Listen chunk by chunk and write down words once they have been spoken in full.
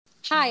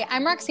Hi,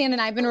 I'm Roxanne,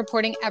 and I've been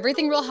reporting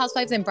everything Real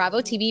Housewives and Bravo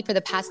TV for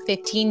the past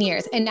 15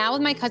 years, and now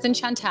with my cousin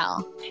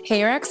Chantel.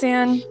 Hey,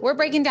 Roxanne. We're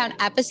breaking down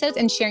episodes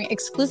and sharing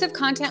exclusive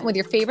content with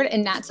your favorite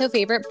and not so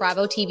favorite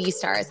Bravo TV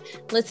stars.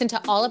 Listen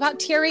to All About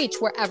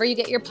TRH wherever you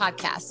get your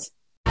podcasts.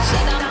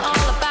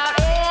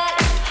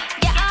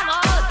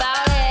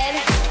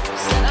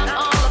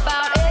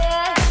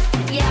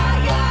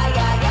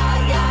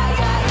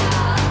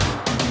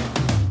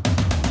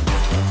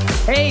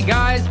 Hey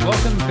guys,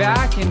 welcome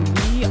back, and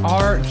we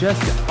are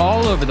just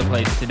all over the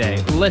place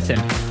today. Listen,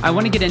 I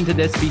want to get into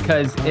this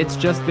because it's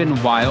just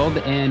been wild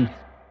and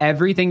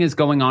everything is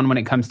going on when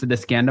it comes to the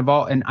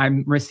Scandoval, and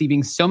I'm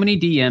receiving so many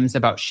DMs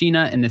about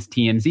Scheana in this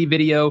TMZ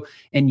video,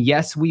 and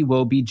yes, we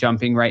will be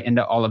jumping right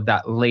into all of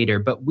that later,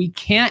 but we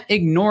can't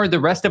ignore the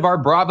rest of our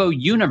Bravo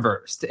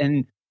universe,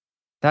 and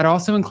that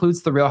also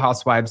includes the Real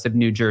Housewives of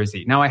New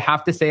Jersey. Now, I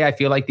have to say, I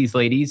feel like these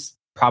ladies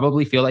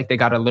probably feel like they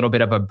got a little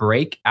bit of a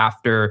break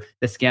after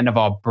the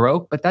Scandoval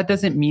broke, but that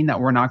doesn't mean that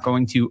we're not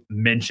going to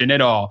mention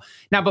it all.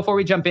 Now, before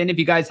we jump in, if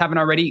you guys haven't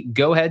already,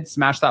 go ahead,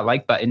 smash that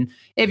like button.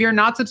 If you're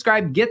not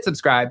subscribed, get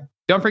subscribed.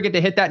 Don't forget to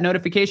hit that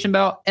notification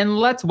bell, and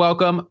let's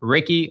welcome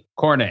Ricky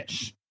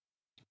Cornish.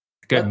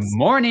 Good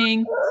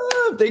morning.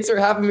 Thanks for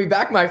having me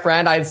back, my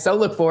friend. I so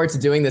look forward to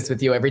doing this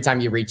with you every time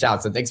you reach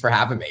out. So thanks for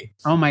having me.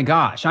 Oh my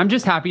gosh. I'm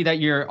just happy that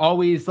you're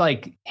always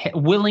like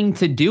willing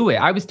to do it.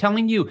 I was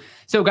telling you.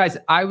 So guys,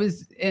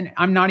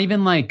 I'm not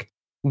even like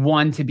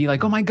one to be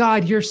like, oh my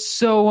God, you're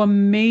so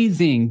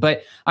amazing.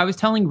 But I was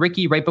telling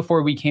Ricky right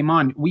before we came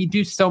on, we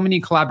do so many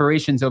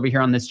collaborations over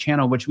here on this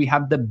channel, which we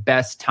have the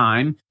best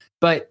time.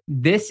 But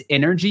this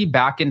energy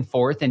back and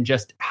forth and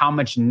just how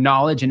much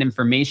knowledge and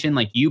information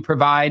like you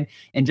provide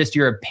and just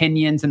your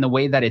opinions and the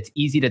way that it's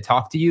easy to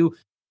talk to you,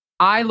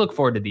 I look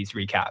forward to these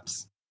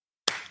recaps.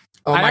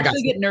 Oh my I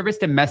actually get nervous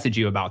to message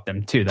you about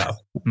them too, though.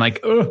 I'm like,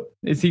 oh,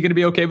 is he going to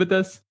be okay with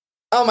this?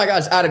 Oh my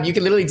gosh, Adam, you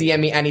can literally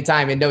DM me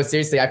anytime. And no,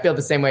 seriously, I feel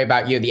the same way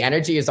about you. The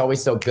energy is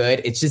always so good.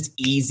 It's just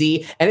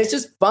easy and it's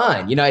just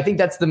fun. You know, I think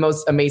that's the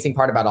most amazing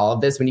part about all of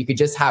this, when you could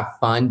just have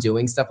fun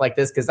doing stuff like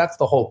this, because that's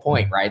the whole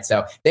point, right?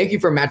 So thank you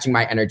for matching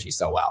my energy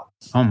so well.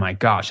 Oh my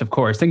gosh, of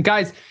course. And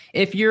guys,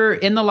 if you're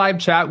in the live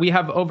chat, we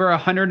have over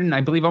 100 and I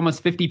believe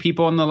almost 50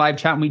 people in the live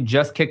chat, and we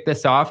just kicked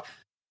this off.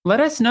 Let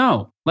us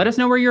know. Let us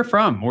know where you're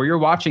from, where you're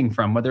watching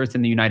from, whether it's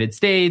in the United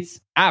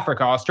States,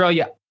 Africa,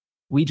 Australia.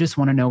 We just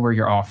want to know where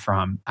you're all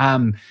from.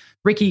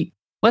 Ricky,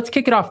 let's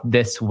kick it off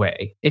this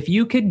way. If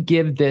you could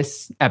give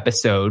this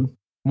episode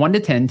 1 to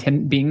 10,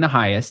 10 being the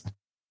highest,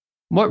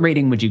 what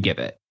rating would you give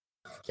it?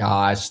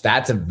 Gosh,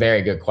 that's a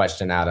very good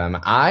question, Adam.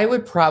 I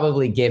would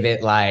probably give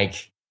it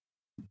like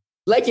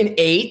an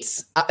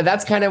 8.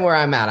 That's kind of where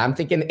I'm at. I'm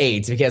thinking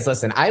 8 because,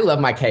 listen, I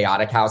love my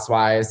chaotic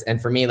housewives. And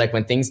for me, like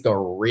when things go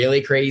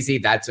really crazy,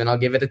 that's when I'll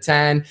give it a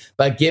 10.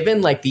 But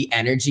given like the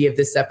energy of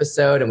this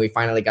episode, and we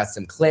finally got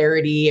some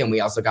clarity, and we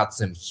also got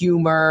some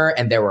humor,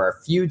 and there were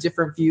a few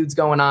different feuds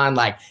going on,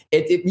 like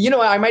you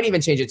know, I might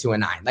even change it to a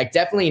 9, like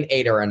definitely an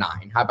 8 or a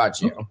 9. How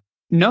about you?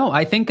 No,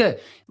 I think,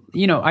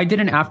 I did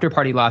an after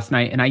party last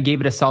night and I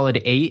gave it a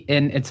solid 8.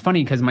 And it's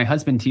funny because my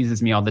husband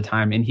teases me all the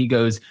time and he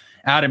goes,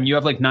 Adam, you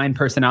have like 9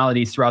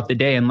 personalities throughout the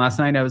day. And last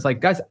night I was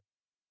like, guys,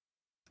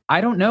 I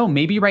don't know.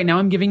 Maybe right now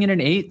I'm giving it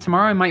an 8.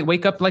 Tomorrow I might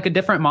wake up like a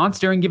different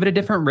monster and give it a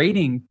different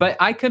rating. But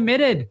I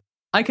committed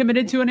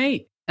to an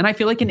 8. And I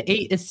feel like an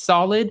 8 is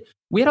solid.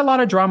 We had a lot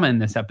of drama in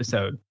this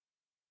episode.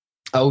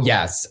 Oh,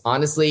 yes.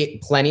 Honestly,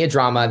 plenty of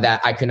drama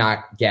that I could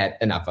not get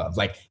enough of.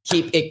 Like,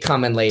 keep it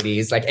coming,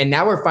 ladies. Like, and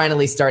now we're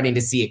finally starting to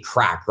see it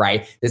crack,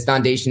 right? This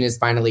foundation is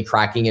finally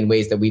cracking in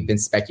ways that we've been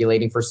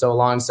speculating for so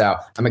long. So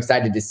I'm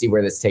excited to see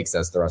where this takes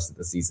us the rest of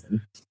the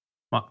season.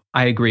 Well,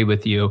 I agree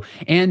with you.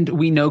 And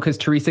we know because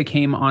Teresa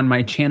came on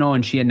my channel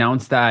and she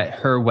announced that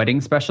her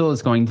wedding special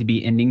is going to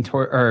be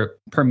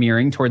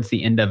premiering towards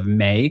the end of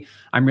May.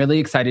 I'm really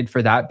excited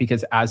for that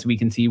because as we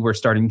can see, we're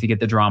starting to get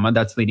the drama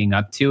that's leading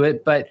up to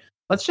it. But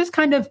let's just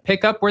kind of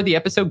pick up where the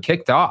episode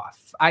kicked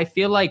off. I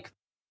feel like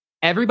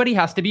everybody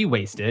has to be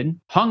wasted,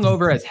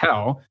 hungover as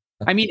hell.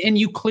 I mean, and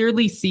you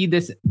clearly see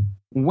this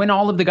when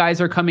all of the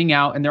guys are coming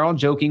out and they're all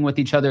joking with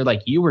each other,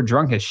 like, you were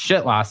drunk as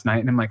shit last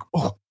night. And I'm like,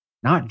 oh,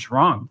 not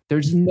drunk.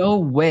 There's no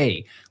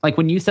way. Like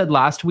when you said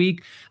last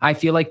week, I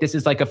feel like this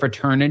is like a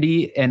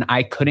fraternity and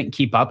I couldn't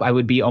keep up. I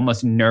would be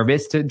almost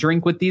nervous to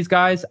drink with these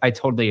guys. I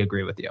totally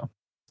agree with you.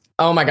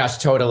 Oh my gosh,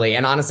 totally.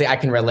 And honestly, I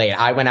can relate.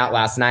 I went out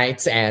last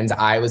night and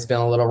I was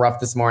feeling a little rough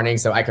this morning.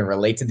 So I can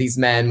relate to these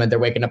men when they're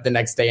waking up the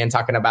next day and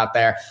talking about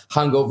their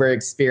hungover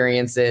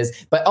experiences.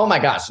 But oh my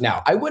gosh,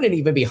 no, I wouldn't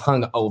even be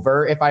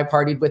hungover if I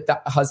partied with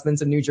the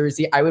husbands of New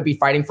Jersey. I would be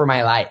fighting for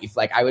my life.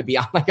 Like I would be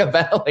on like a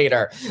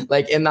ventilator,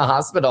 like in the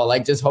hospital,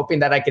 like just hoping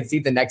that I could see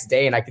the next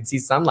day and I could see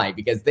sunlight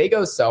because they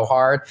go so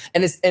hard.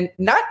 And it's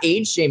not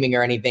age shaming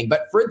or anything,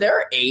 but for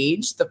their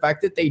age, the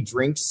fact that they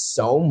drink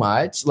so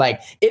much, like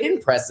it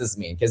impresses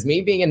me because me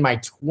being in my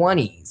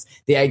 20s,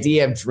 the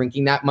idea of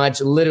drinking that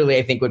much, literally,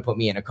 I think would put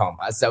me in a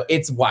coma. So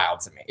it's wild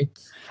to me.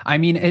 I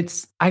mean,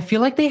 I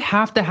feel like they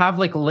have to have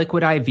like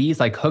liquid IVs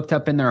like hooked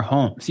up in their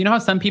homes. You know how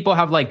some people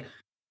have like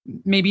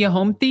maybe a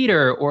home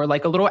theater or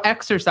like a little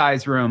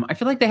exercise room. I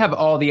feel like they have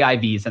all the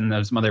IVs in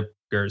those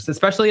motherfuckers,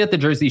 especially at the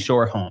Jersey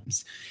Shore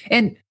homes.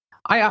 And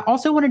I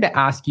also wanted to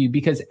ask you,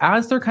 because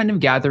as they're kind of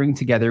gathering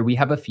together, we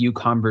have a few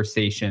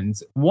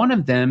conversations. One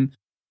of them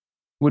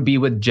would be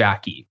with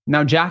Jackie.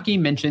 Now, Jackie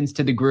mentions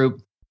to the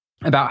group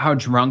about how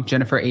drunk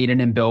Jennifer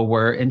Aydin and Bill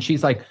were. And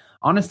she's like,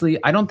 honestly,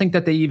 I don't think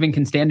that they even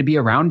can stand to be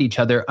around each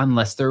other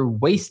unless they're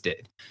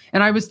wasted.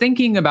 And I was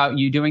thinking about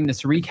you doing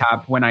this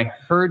recap when I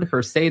heard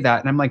her say that.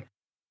 And I'm like,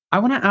 I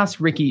want to ask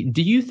Ricky,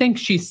 do you think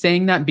she's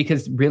saying that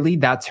because really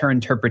that's her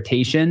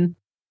interpretation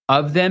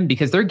of them?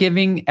 Because they're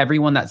giving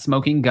everyone that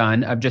smoking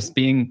gun of just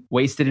being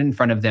wasted in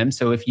front of them.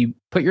 So if you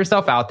put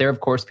yourself out there,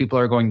 of course, people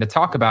are going to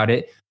talk about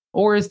it.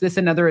 Or is this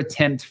another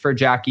attempt for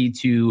Jackie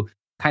to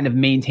kind of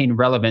maintain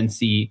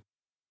relevancy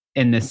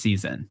in this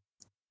season?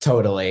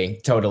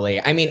 Totally.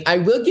 I mean, I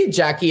will give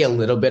Jackie a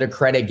little bit of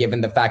credit given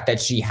the fact that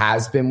she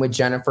has been with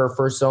Jennifer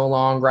for so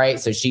long,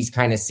 right? So she's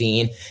kind of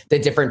seen the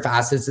different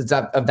facets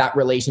of that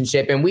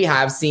relationship. And we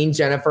have seen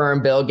Jennifer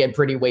and Bill get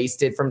pretty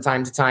wasted from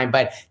time to time.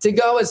 But to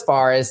go as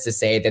far as to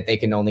say that they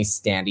can only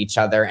stand each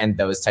other and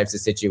those types of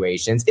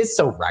situations is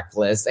so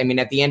reckless. I mean,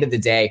 at the end of the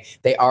day,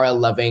 they are a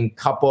loving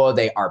couple.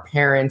 They are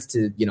parents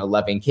to,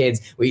 loving kids.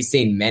 We've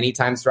seen many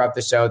times throughout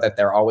the show that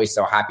they're always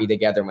so happy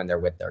together when they're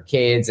with their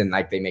kids and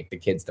like they make the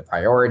kids the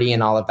priority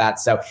and all of that.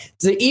 So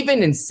to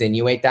even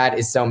insinuate that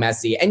is so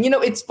messy. And,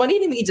 it's funny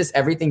to me just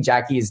everything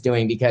Jackie is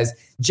doing, because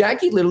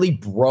Jackie literally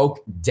broke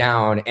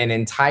down an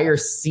entire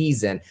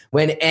season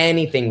when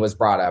anything was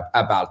brought up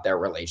about their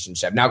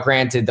relationship. Now,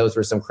 granted, those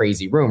were some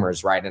crazy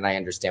rumors, right? And I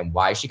understand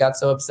why she got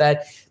so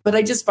upset, but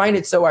I just find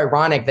it so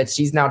ironic that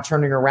she's now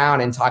turning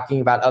around and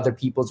talking about other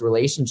people's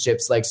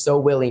relationships like so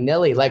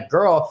willy-nilly. Like,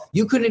 girl,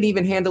 you couldn't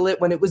even handle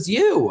it when it was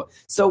you.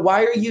 So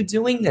why are you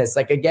doing this?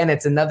 Like, again,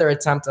 it's another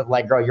attempt of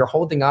like, girl, you're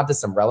holding on to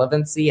some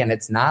relevancy and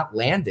it's not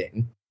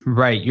landing.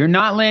 Right. You're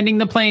not landing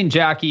the plane,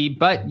 Jackie,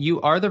 but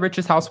you are the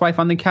richest housewife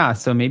on the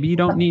cast. So maybe you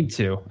don't need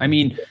to. I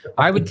mean,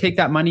 I would take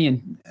that money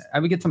and I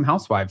would get some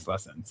housewives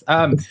lessons.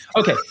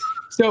 Okay.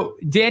 So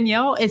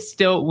Danielle is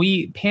still,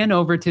 we pan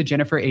over to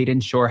Jennifer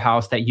Aydin's shore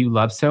house that you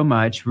love so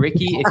much.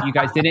 Ricky, if you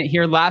guys didn't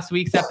hear last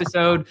week's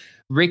episode,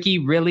 Ricky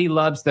really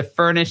loves the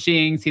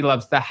furnishings. He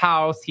loves the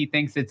house. He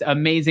thinks it's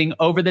amazing,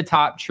 over the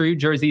top, true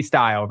Jersey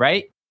style,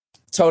 right?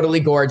 Totally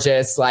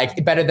gorgeous,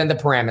 like better than the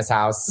Paramus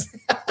house.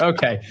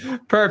 Okay,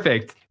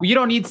 perfect. You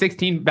don't need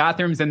 16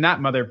 bathrooms in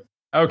that mother.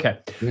 Okay,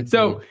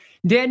 so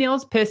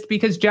Danielle's pissed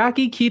because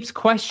Jackie keeps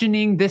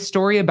questioning this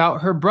story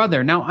about her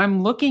brother. Now,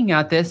 I'm looking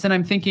at this and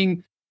I'm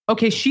thinking,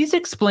 okay, she's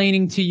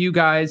explaining to you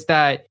guys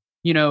that,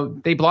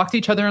 they blocked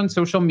each other on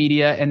social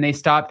media and they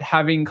stopped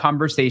having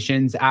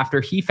conversations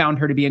after he found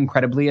her to be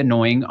incredibly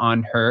annoying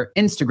on her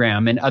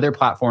Instagram and other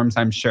platforms,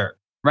 I'm sure,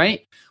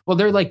 right? Well,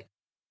 they're like,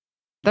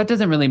 that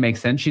doesn't really make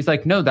sense. She's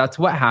like, no, that's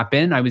what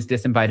happened. I was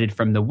disinvited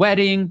from the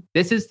wedding.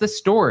 This is the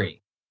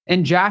story.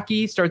 And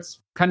Jackie starts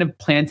kind of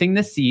planting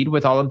the seed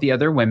with all of the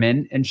other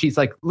women. And she's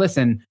like,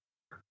 listen,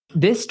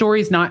 this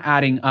story's not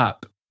adding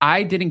up.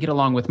 I didn't get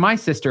along with my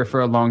sister for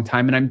a long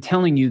time. And I'm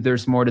telling you,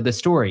 there's more to the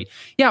story.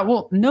 Yeah,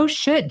 well, no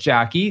shit,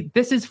 Jackie.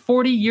 This is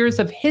 40 years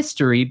of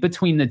history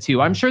between the two.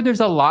 I'm sure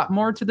there's a lot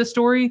more to the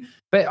story.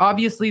 But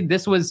obviously,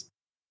 this was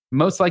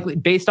most likely,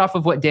 based off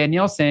of what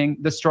Danielle's saying,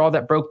 the straw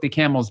that broke the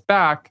camel's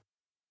back.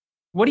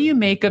 What do you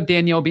make of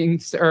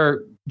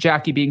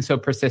Jackie being so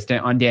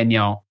persistent on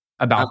Danielle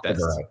about this?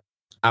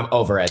 I'm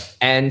over it.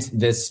 And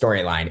this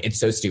storyline, it's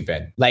so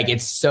stupid. Like,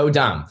 it's so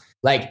dumb.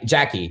 Like,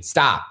 Jackie,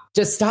 stop.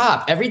 Just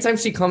stop. Every time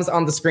she comes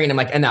on the screen, I'm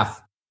like,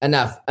 enough.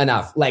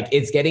 Like,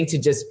 it's getting to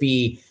just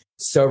be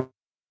so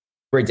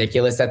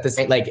ridiculous at this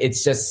point. Like,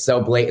 it's just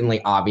so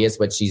blatantly obvious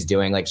what she's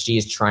doing. Like, she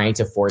is trying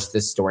to force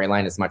this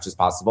storyline as much as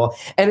possible.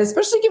 And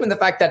especially given the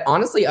fact that,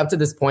 honestly, up to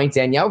this point,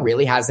 Danielle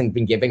really hasn't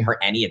been giving her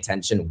any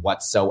attention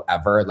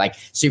whatsoever. Like,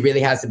 she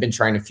really hasn't been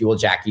trying to fuel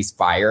Jackie's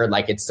fire.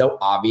 Like, it's so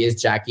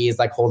obvious Jackie is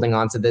like holding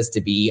on to this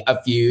to be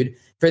a feud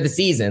for the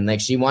season. Like,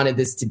 she wanted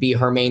this to be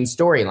her main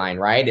storyline,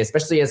 right?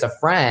 Especially as a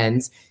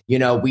friend,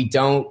 we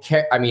don't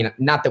care. I mean,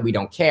 not that we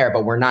don't care,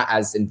 but we're not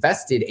as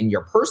invested in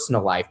your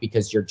personal life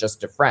because you're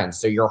just a friend.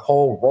 So your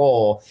whole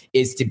role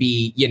is to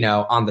be,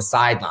 on the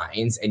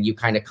sidelines, and you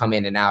kind of come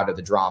in and out of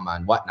the drama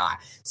and whatnot.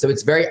 So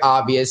it's very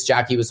obvious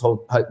Jackie was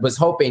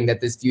hoping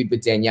that this feud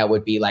with Danielle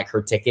would be like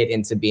her ticket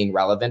into being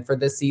relevant for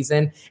this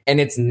season. And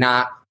it's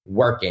not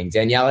working.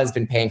 Danielle has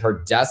been paying her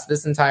dust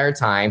this entire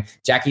time.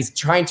 Jackie's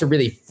trying to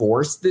really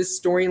force this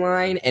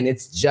storyline, and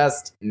it's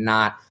just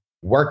not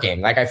working.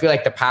 Like, I feel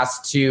like the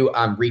past two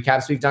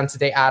recaps we've done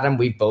today, Adam,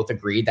 we've both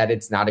agreed that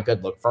it's not a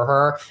good look for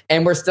her,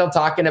 and we're still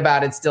talking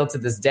about it still to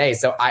this day.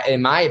 So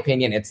in my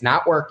opinion, it's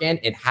not working.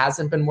 It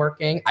hasn't been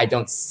working. I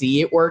don't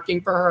see it working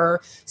for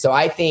her. So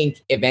I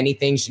think, if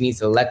anything, she needs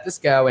to let this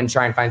go and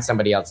try and find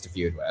somebody else to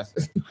feud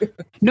with.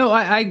 No,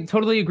 I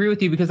totally agree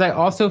with you, because I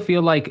also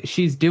feel like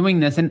she's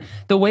doing this. And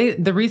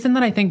the reason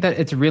that I think that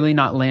it's really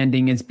not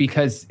landing is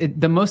because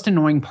the most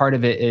annoying part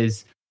of it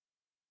is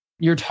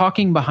you're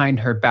talking behind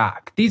her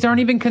back. These aren't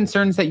even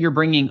concerns that you're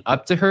bringing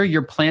up to her.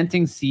 You're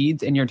planting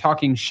seeds and you're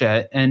talking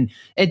shit. And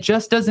it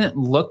just doesn't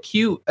look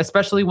cute,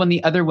 especially when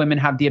the other women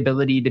have the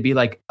ability to be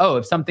like, oh,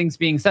 if something's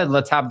being said,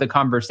 let's have the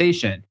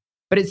conversation.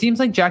 But it seems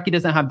like Jackie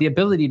doesn't have the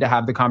ability to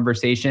have the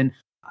conversation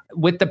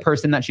with the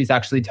person that she's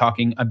actually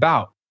talking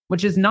about,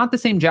 which is not the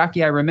same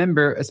Jackie I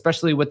remember,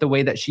 especially with the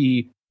way that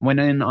she went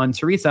in on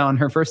Teresa on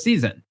her first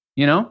season,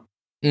 you know?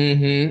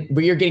 Mm-hmm.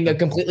 But you're getting a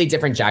completely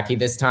different Jackie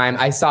this time.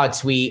 I saw a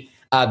tweet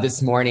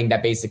this morning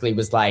that basically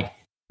was like,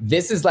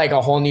 this is like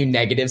a whole new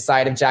negative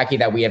side of Jackie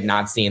that we have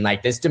not seen.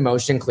 Like, this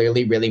demotion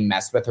clearly really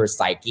messed with her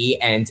psyche,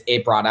 and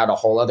it brought out a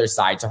whole other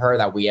side to her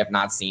that we have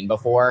not seen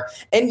before.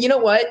 And you know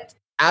what?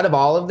 Out of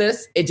all of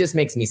this, it just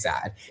makes me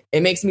sad.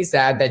 It makes me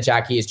sad that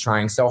Jackie is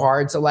trying so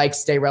hard to like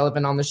stay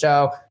relevant on the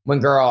show when,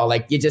 girl,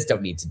 like, you just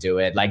don't need to do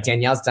it. Like,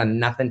 Danielle's done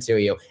nothing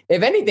to you.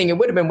 If anything, it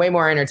would have been way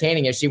more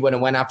entertaining if she would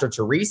have went after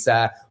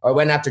Teresa or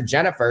went after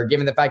Jennifer,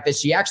 given the fact that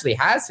she actually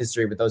has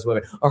history with those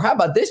women. Or how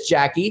about this,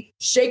 Jackie?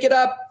 Shake it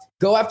up.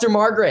 Go after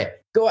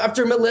Margaret. Go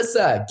after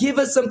Melissa. Give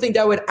us something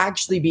that would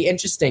actually be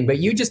interesting. But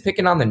you just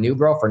picking on the new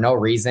girl for no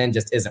reason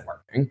just isn't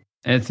working.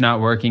 It's not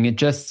working. It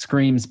just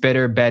screams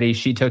bitter Betty.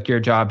 She took your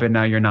job and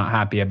now you're not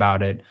happy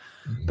about it.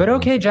 But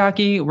okay,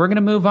 Jackie, we're going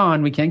to move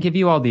on. We can't give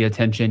you all the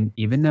attention,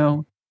 even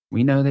though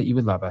we know that you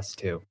would love us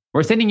too.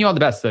 We're sending you all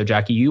the best though,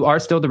 Jackie. You are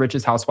still the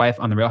richest housewife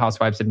on the Real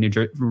Housewives of New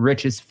Jersey,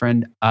 richest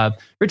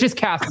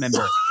cast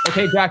member.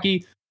 Okay,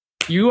 Jackie,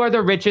 you are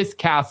the richest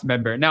cast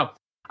member. Now,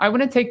 I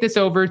want to take this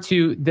over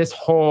to this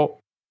whole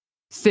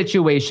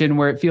situation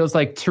where it feels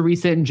like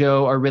Teresa and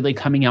Joe are really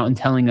coming out and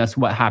telling us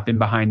what happened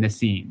behind the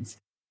scenes.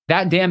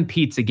 That damn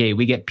Pizzagate.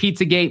 We get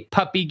Pizzagate,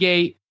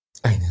 Puppygate,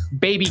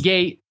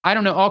 Babygate. I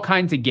don't know, all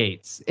kinds of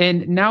gates.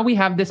 And now we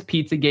have this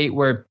Pizzagate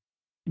where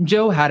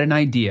Joe had an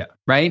idea,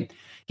 right?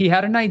 He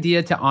had an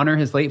idea to honor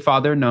his late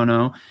father,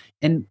 Nono,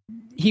 and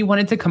he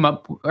wanted to come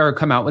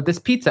out with this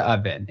pizza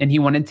oven, and he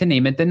wanted to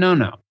name it the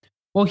Nono.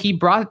 Well, he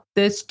brought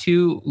this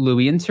to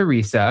Louis and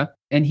Teresa,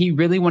 and he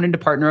really wanted to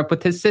partner up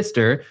with his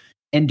sister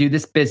and do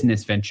this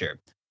business venture.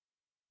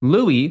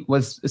 Louis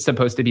was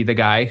supposed to be the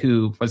guy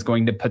who was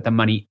going to put the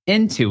money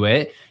into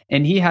it,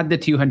 and he had the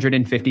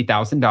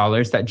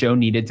 $250,000 that Joe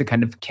needed to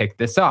kind of kick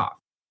this off.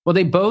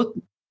 Well,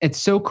 it's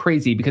so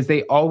crazy because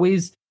they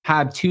always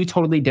have two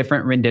totally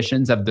different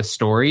renditions of the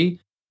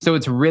story. So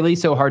it's really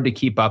so hard to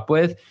keep up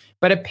with.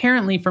 But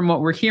apparently from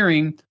what we're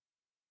hearing,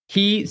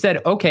 he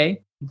said,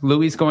 okay,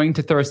 Louis is going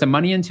to throw some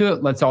money into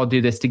it. Let's all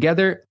do this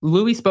together.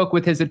 Louis spoke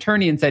with his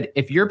attorney and said,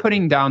 if you're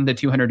putting down the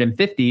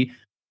 $250,000,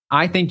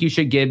 I think you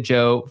should give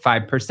Joe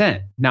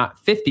 5%, not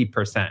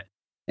 50%.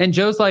 And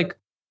Joe's like,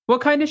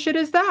 what kind of shit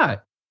is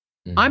that?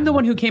 Mm-hmm. I'm the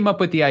one who came up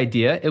with the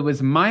idea. It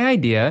was my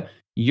idea.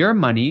 Your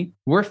money,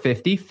 we're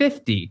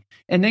 50-50.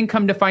 And then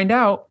come to find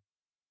out,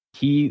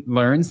 he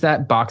learns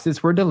that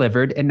boxes were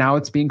delivered and now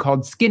it's being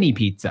called skinny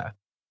pizza.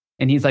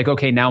 And he's like,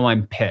 okay, now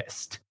I'm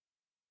pissed.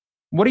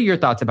 What are your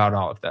thoughts about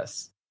all of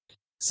this?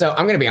 So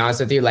I'm going to be honest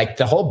with you, like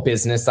the whole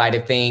business side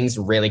of things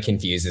really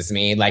confuses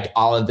me. Like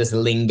all of this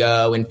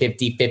lingo and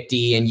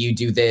 50-50 and you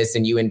do this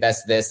and you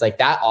invest this, like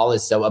that all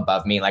is so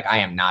above me. Like I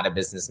am not a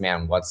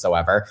businessman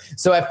whatsoever.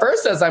 So at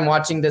first, as I'm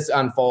watching this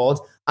unfold,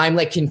 I'm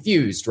like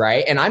confused,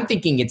 right? And I'm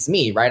thinking it's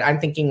me, right? I'm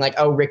thinking like,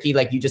 oh, Ricky,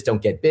 like you just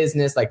don't get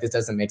business. Like this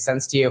doesn't make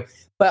sense to you.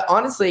 But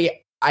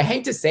honestly, I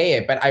hate to say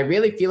it, but I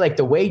really feel like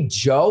the way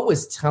Joe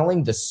was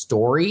telling the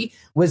story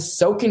was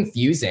so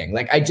confusing.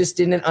 Like, I just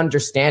didn't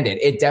understand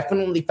it. It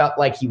definitely felt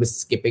like he was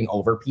skipping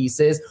over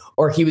pieces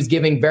or he was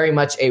giving very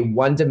much a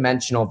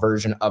one-dimensional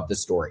version of the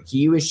story.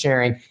 He was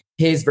sharing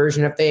his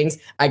version of things.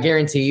 I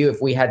guarantee you,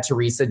 if we had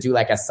Teresa do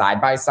like a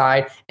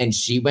side-by-side and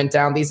she went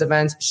down these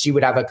events, she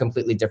would have a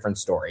completely different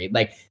story.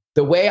 Like,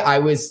 the way I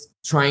was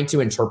trying to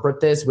interpret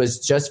this was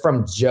just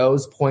from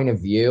Joe's point of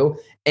view,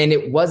 and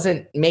it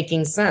wasn't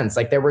making sense.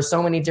 Like, there were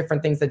so many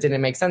different things that didn't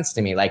make sense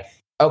to me. Like,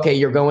 okay,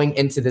 you're going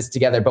into this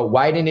together, but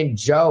why didn't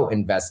Joe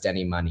invest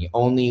any money?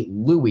 Only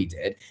Louis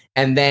did.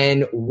 And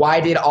then why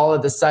did all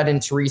of a sudden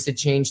Teresa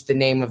change the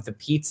name of the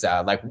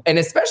pizza? Like, and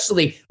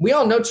especially, we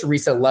all know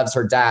Teresa loves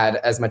her dad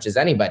as much as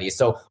anybody.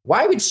 So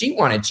why would she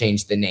want to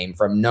change the name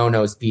from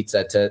Nono's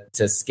Pizza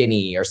to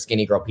Skinny or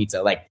Skinny Girl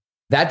Pizza? Like,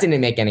 that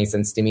didn't make any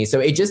sense to me. So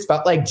it just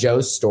felt like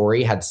Joe's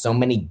story had so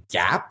many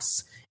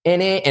gaps in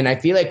it. And I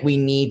feel like we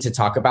need to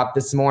talk about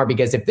this more,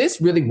 because if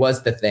this really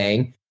was the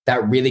thing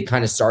that really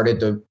kind of started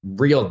the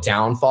real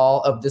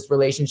downfall of this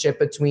relationship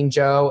between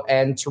Joe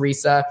and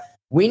Teresa,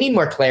 we need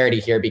more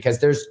clarity here, because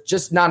there's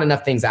just not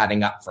enough things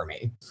adding up for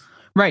me.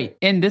 Right.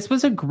 And this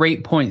was a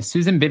great point.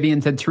 Susan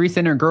Vivian said Teresa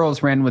and her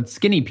girls ran with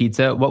Skinny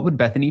Pizza. What would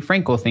Bethany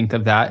Frankel think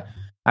of that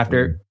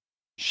after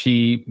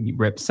she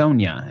ripped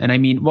Sonia? And I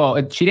mean,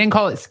 well, she didn't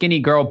call it Skinny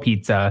Girl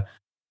Pizza,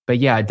 but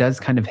yeah, it does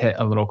kind of hit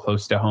a little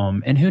close to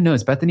home. And who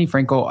knows, Bethany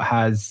Frankel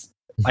has,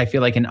 I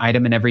feel like, an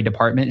item in every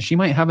department. She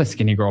might have a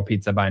Skinny Girl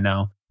Pizza by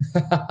now.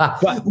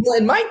 Well,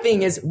 and my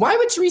thing is, why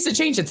would Teresa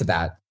change it to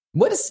that?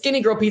 What does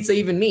Skinny Girl Pizza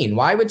even mean?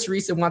 Why would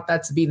Teresa want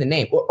that to be the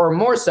name? Or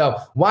more so,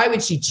 why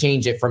would she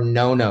change it from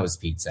Nono's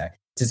Pizza?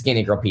 to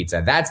Skinny Girl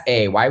Pizza. That's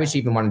A, why would she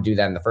even want to do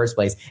that in the first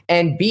place?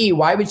 And B,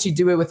 why would she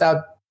do it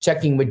without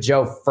checking with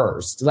Joe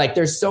first? Like,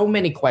 there's so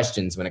many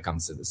questions when it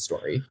comes to this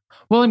story.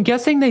 Well, I'm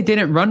guessing they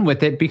didn't run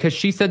with it because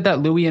she said that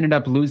Louis ended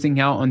up losing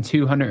out on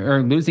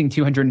losing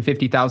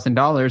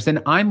 $250,000.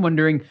 And I'm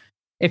wondering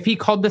if he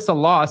called this a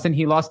loss and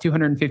he lost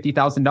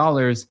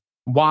 $250,000,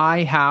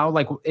 why, how?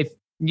 Like, if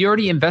you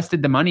already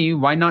invested the money,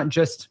 why not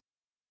just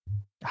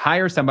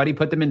hire somebody,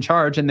 put them in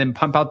charge, and then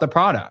pump out the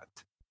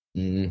product?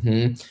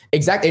 Mm-hmm.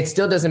 Exactly. It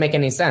still doesn't make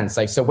any sense.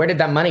 Like, so where did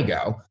that money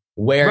go?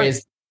 Where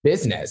is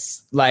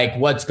business? Like,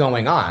 what's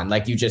going on?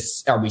 Like,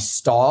 are we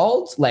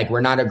stalled? Like,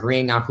 we're not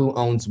agreeing on who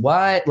owns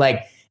what?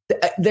 Like,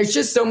 there's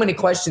just so many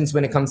questions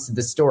when it comes to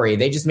the story.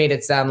 They just made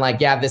it sound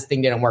like, yeah, this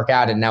thing didn't work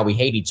out and now we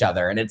hate each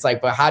other. And it's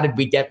like, but how did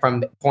we get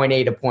from point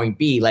A to point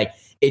B? Like,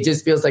 it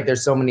just feels like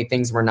there's so many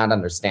things we're not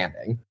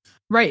understanding.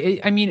 Right.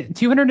 I mean,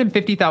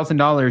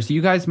 $250,000,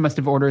 you guys must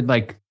have ordered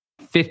like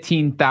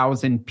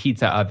 15,000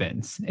 pizza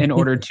ovens in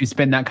order to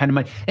spend that kind of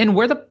money. And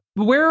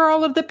where are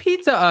all of the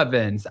pizza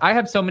ovens? I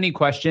have so many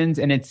questions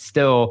and it's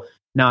still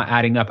not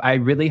adding up. I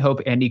really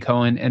hope Andy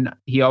Cohen, and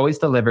he always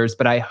delivers,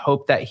 but I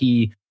hope that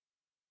he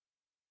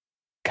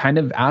kind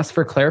of asks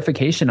for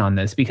clarification on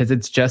this because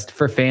it's just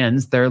for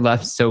fans. They're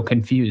left so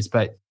confused.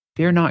 But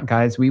fear not,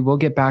 guys, we will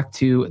get back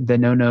to the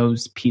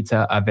no-nos pizza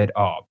of it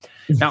all.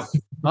 Now,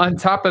 on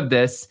top of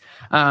this,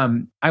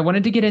 I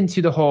wanted to get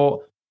into the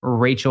whole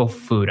Rachel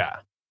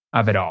Fuda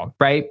of it all,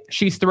 right?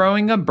 She's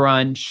throwing a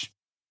brunch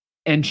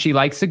and she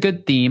likes a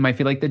good theme. I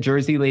feel like the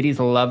Jersey ladies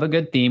love a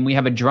good theme. We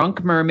have a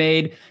drunk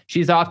mermaid.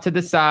 She's off to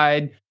the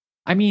side.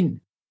 I mean,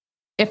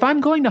 if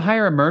I'm going to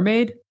hire a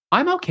mermaid,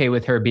 I'm okay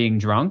with her being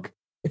drunk.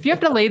 If you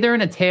have to lay there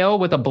in a tail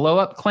with a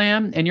blow-up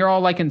clam and you're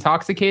all like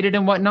intoxicated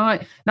and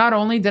whatnot, not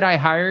only did I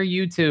hire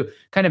you to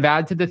kind of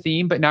add to the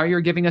theme, but now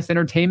you're giving us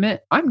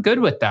entertainment. I'm good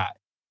with that,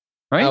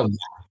 right? Oh, yeah.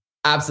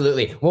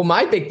 Absolutely. Well,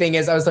 my big thing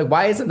is I was like,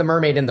 why isn't the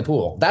mermaid in the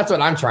pool? That's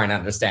what I'm trying to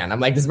understand. I'm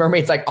like, this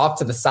mermaid's like off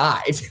to the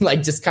side,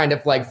 like just kind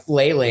of like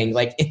flailing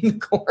like in the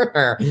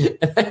corner.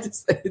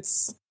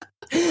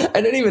 And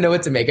I didn't even know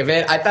what to make of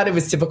it. I thought it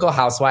was typical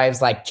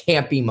Housewives, like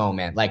campy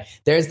moment. Like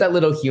there's that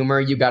little humor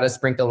you got to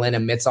sprinkle in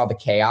amidst all the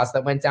chaos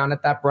that went down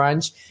at that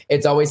brunch.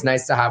 It's always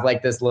nice to have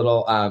like this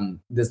little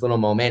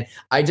moment.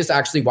 I just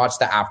actually watched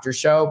the after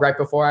show right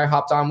before I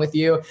hopped on with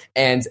you,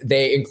 and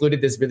they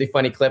included this really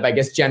funny clip. I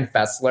guess Jen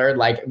Fessler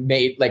like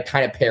made like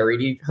kind of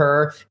parodied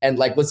her and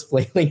like was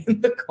flailing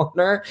in the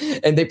corner,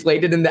 and they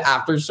played it in the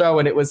after show,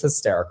 and it was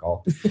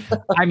hysterical.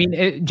 I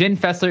mean, Jen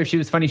Fessler, she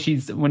was funny.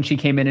 When she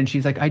came in and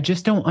she's like, I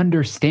just don't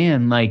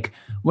understand, like,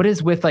 what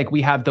is with, like,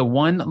 we have the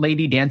one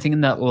lady dancing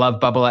in the love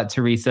bubble at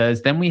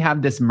Teresa's, then we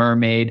have this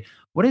mermaid.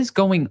 What is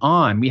going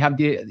on? We have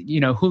the,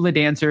 hula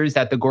dancers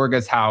at the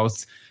Gorga's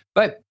house,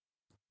 but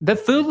the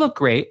food looked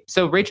great.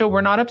 So Rachel,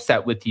 we're not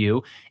upset with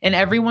you. And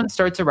everyone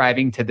starts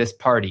arriving to this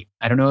party.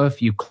 I don't know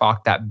if you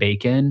clocked that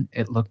bacon.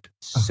 It looked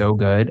so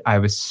good. I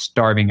was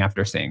starving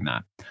after saying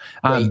that.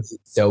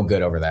 So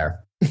good over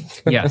there.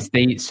 Yes,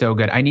 they eat so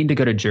good. I need to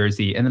go to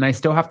Jersey. And then I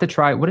still have to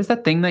try, what is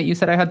that thing that you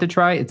said I had to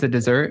try? It's a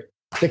dessert.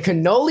 The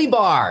cannoli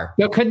bar.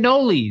 The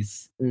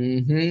cannolis.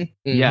 Mm-hmm, mm-hmm.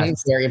 Yes.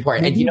 It's very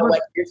important. And you know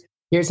what?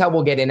 Here's how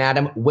we'll get in,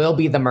 Adam. We'll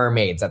be the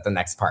mermaids at the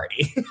next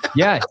party.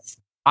 Yes.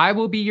 I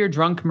will be your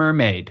drunk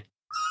mermaid.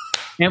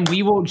 And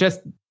we will just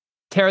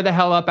tear the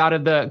hell up out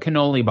of the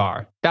cannoli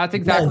bar. That's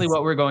exactly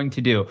what we're going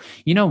to do.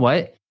 You know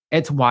what?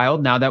 It's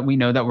wild now that we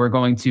know that we're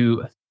going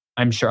to,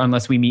 I'm sure,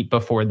 unless we meet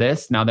before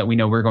this, now that we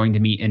know we're going to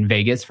meet in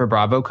Vegas for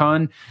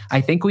BravoCon,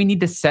 I think we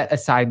need to set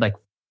aside like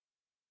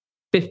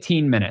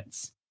 15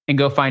 minutes and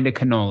go find a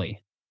cannoli.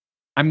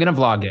 I'm going to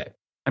vlog it.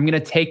 I'm going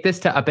to take this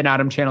to Up and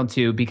Adam Channel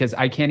 2 because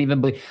I can't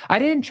even believe I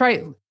didn't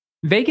try.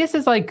 Vegas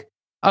is like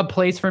a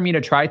place for me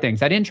to try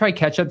things. I didn't try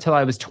ketchup till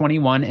I was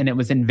 21 and it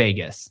was in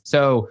Vegas.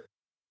 So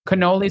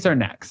cannolis are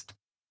next.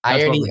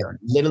 I already,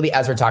 literally,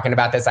 as we're talking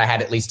about this, I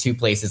had at least 2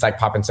 places like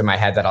pop into my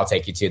head that I'll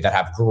take you to that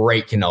have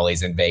great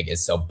cannolis in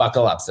Vegas. So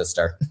buckle up,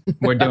 sister.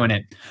 We're doing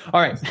it.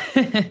 All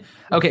right.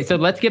 Okay, so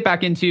let's get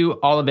back into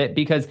all of it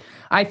because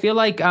I feel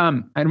like,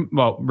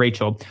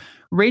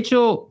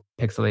 Rachel,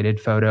 pixelated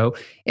photo,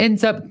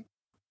 ends up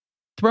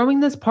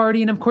throwing this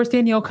party. And of course,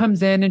 Danielle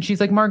comes in and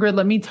she's like, Margaret,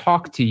 let me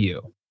talk to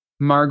you.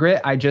 Margaret,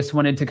 I just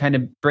wanted to kind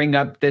of bring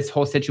up this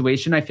whole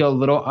situation. I feel a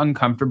little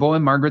uncomfortable.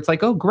 And Margaret's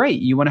like, oh,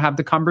 great. You want to have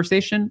the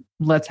conversation?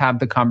 Let's have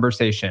the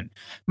conversation.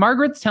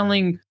 Margaret's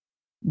telling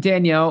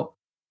Danielle,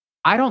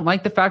 I don't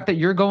like the fact that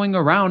you're going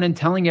around and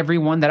telling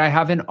everyone that I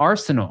have an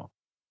arsenal.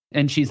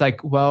 And she's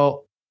like,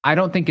 well, I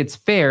don't think it's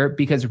fair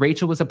because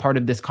Rachel was a part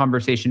of this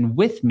conversation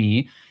with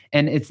me.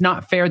 And it's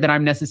not fair that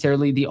I'm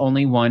necessarily the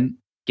only one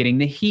getting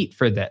the heat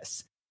for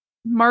this.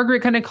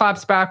 Margaret kind of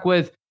claps back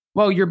with,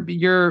 well,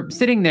 you're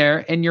sitting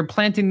there and you're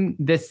planting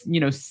this,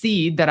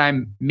 seed that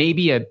I'm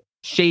maybe a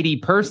shady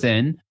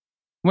person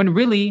when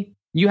really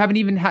you haven't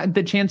even had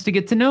the chance to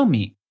get to know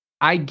me.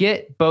 I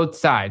get both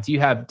sides. You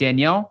have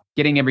Danielle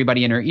getting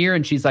everybody in her ear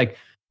and she's like,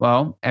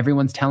 well,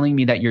 everyone's telling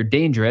me that you're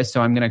dangerous,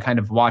 so I'm going to kind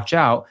of watch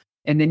out.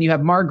 And then you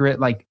have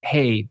Margaret like,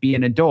 hey, be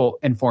an adult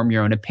and form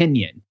your own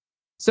opinion.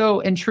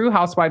 So in true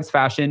Housewives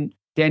fashion,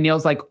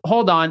 Danielle's like,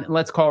 hold on,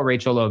 let's call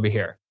Rachel over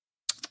here.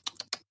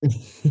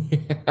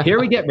 Here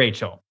we get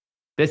Rachel.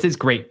 This is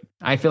great.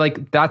 I feel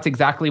like that's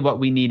exactly what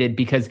we needed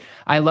because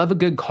I love a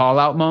good call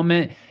out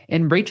moment.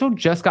 And Rachel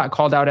just got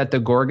called out at the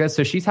Gorga.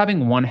 So she's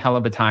having one hell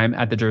of a time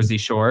at the Jersey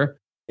Shore.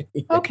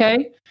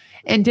 Okay.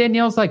 And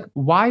Danielle's like,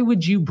 why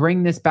would you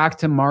bring this back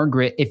to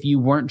Margaret if you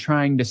weren't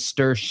trying to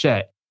stir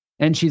shit?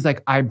 And she's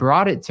like, I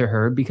brought it to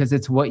her because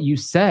it's what you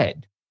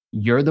said.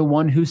 You're the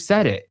one who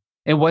said it.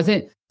 It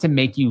wasn't to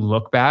make you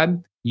look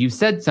bad. You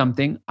said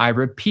something. I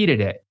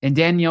repeated it. And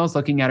Danielle's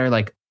looking at her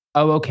like,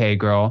 oh, okay,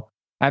 girl.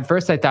 At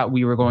first, I thought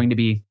we were going to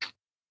be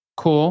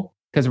cool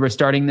because we're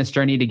starting this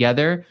journey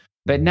together.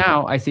 But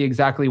now I see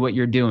exactly what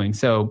you're doing.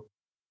 So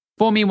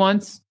fool me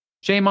once,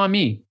 shame on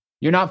me.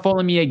 You're not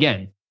fooling me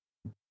again.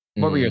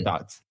 What were your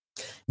thoughts?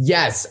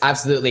 Yes,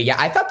 absolutely. Yeah,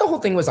 I thought the whole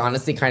thing was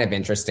honestly kind of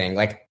interesting.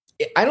 Like,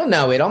 I don't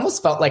know. It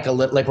almost felt like a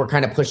little like we're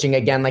kind of pushing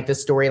again, like the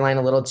storyline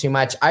a little too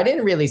much. I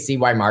didn't really see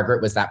why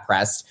Margaret was that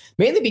pressed,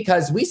 mainly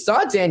because we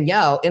saw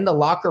Danielle in the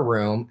locker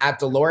room at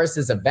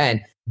Dolores's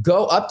event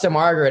go up to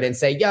Margaret and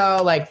say,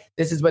 yo, like,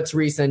 this is what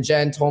Teresa and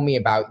Jen told me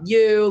about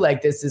you.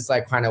 Like, this is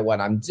like kind of what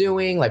I'm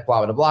doing, like,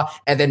 blah, blah, blah.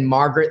 And then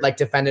Margaret like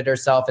defended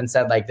herself and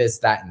said like this,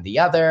 that, and the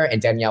other.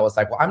 And Danielle was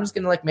like, well, I'm just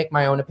going to like make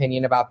my own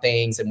opinion about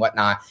things and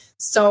whatnot.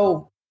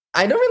 So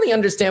I don't really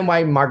understand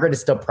why Margaret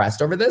is still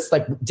pressed over this.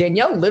 Like,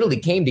 Danielle literally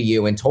came to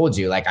you and told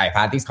you, like, I've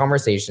had these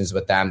conversations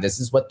with them. This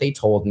is what they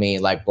told me,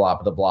 like,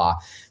 blah, blah, blah.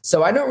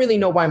 So I don't really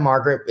know why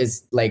Margaret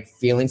is like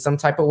feeling some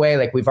type of way.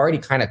 Like, we've already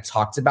kind of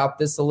talked about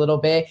this a little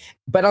bit.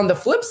 But on the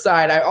flip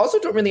side, I also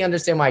don't really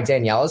understand why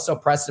Danielle is so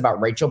pressed about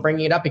Rachel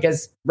bringing it up,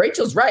 because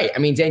Rachel's right. I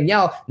mean,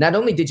 Danielle, not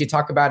only did you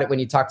talk about it when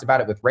you talked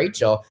about it with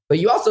Rachel, but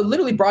you also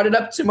literally brought it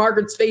up to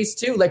Margaret's face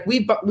too. Like,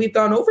 we've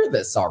gone over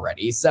this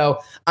already. So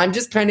I'm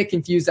just kind of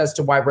confused as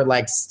to why we're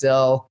like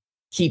still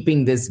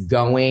keeping this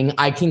going.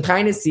 I can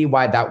kind of see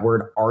why that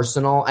word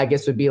arsenal, I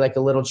guess, would be like a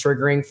little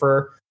triggering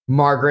for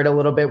Margaret a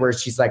little bit, where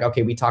she's like,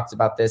 okay, we talked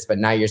about this, but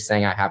now you're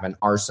saying I have an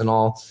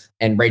arsenal,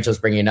 and Rachel's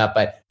bringing it up.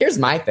 But here's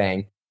my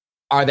thing.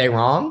 Are they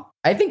wrong?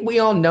 I think we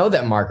all know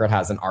that Margaret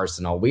has an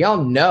arsenal. We all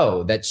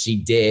know that she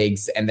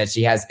digs and that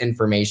she has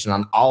information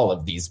on all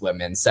of these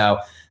women. So,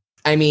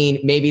 I mean,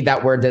 maybe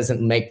that word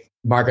doesn't make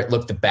Margaret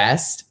look the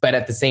best, but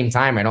at the same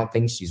time, I don't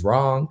think she's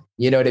wrong.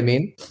 You know what I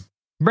mean?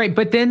 Right.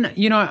 But then,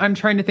 you know, I'm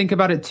trying to think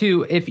about it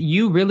too. If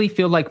you really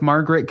feel like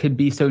Margaret could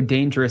be so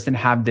dangerous and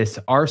have this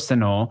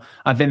arsenal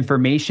of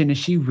information, is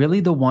she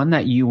really the one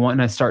that you want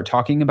to start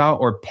talking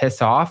about or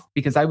piss off?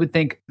 Because I would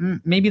think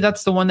maybe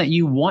that's the one that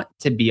you want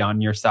to be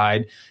on your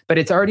side. But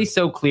it's already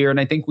so clear.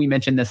 And I think we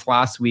mentioned this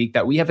last week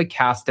that we have a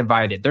cast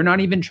divided. They're not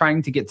even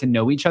trying to get to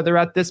know each other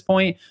at this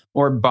point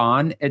or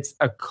bond. It's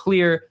a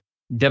clear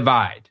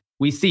divide.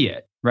 We see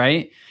it,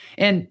 right?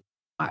 And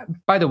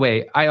by the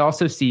way, I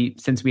also see,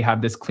 since we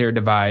have this clear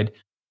divide,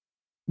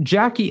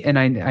 Jackie, and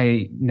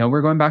I know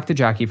we're going back to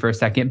Jackie for a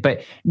second,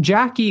 but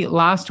Jackie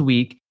last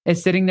week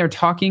is sitting there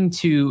talking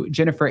to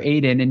Jennifer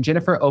Aydin, and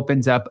Jennifer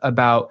opens up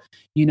about,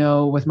 you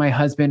know, with my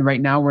husband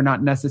right now, we're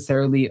not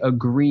necessarily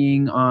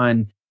agreeing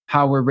on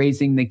how we're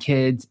raising the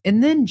kids.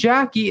 And then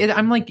Jackie,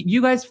 I'm like,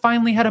 you guys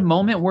finally had a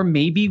moment where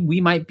maybe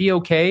we might be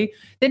okay.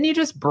 Then you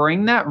just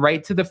bring that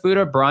right to the food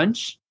or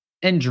brunch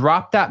and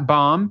drop that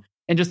bomb.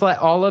 And just let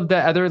all of the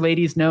other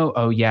ladies know,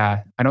 oh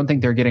yeah, I don't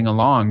think they're getting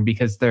along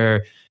because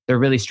they're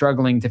really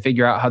struggling to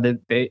figure out how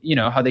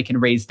how they can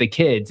raise the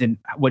kids and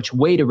which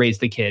way to raise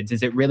the kids.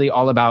 Is it really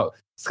all about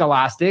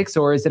scholastics,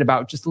 or is it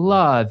about just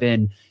love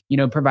and, you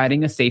know,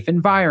 providing a safe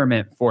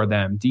environment for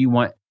them? Do you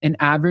want an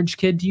average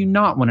kid? Do you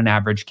not want an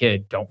average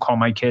kid? Don't call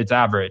my kids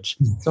average.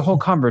 It's a whole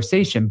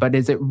conversation, but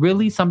is it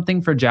really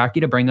something for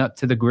Jackie to bring up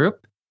to the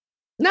group?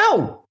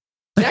 No.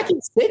 Jackie,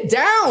 sit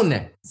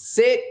down.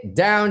 Sit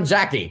down,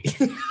 Jackie.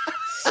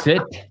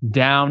 Sit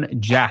down,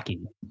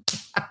 Jackie.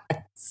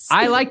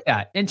 I like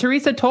that. And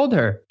Teresa told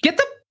her, get out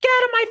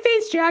of my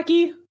face,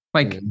 Jackie.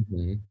 Like,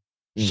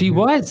 she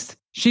was,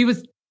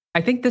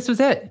 I think this was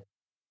it.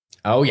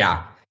 Oh,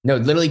 yeah. No,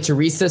 literally,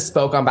 Teresa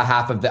spoke on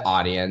behalf of the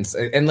audience.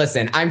 And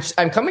listen, I'm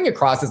coming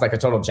across as like a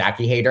total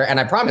Jackie hater. And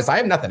I promise I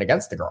have nothing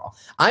against the girl.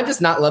 I'm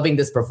just not loving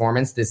this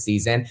performance this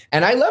season.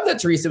 And I love that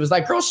Teresa was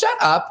like, girl, shut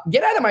up.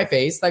 Get out of my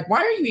face. Like, why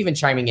are you even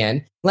chiming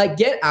in? Like,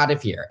 get out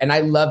of here. And I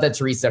love that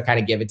Teresa kind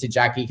of gave it to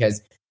Jackie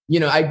because, you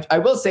know, I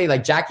will say,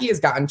 like, Jackie has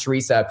gotten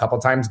Teresa a couple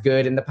times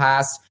good in the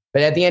past.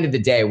 But at the end of the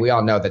day, we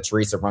all know that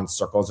Teresa runs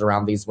circles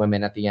around these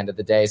women at the end of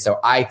the day. So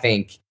I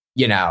think,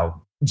 you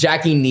know,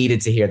 Jackie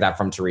needed to hear that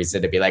from Teresa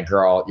to be like,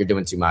 girl, you're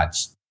doing too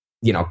much.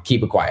 You know,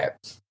 keep it quiet.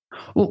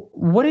 Well,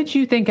 what did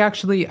you think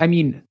actually? I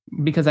mean,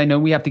 because I know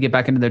we have to get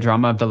back into the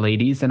drama of the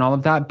ladies and all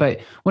of that. But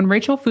when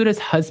Rachel Fuda's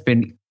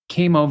husband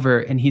came over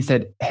and he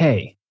said,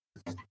 hey,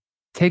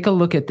 take a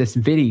look at this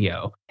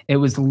video. It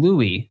was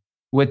Louis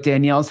with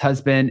Danielle's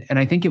husband. And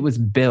I think it was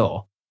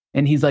Bill.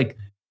 And he's like,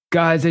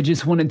 guys, I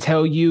just want to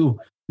tell you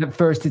that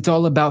first, it's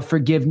all about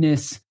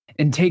forgiveness.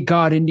 And take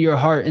God into your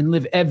heart and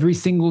live every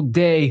single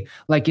day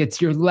like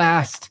it's your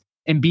last,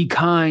 and be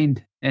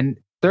kind. And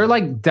They're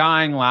like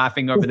dying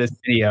laughing over this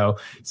video.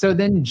 So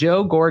then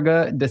Joe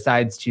Gorga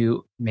decides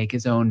to make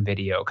his own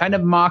video, kind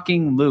of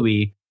mocking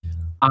Louis.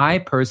 I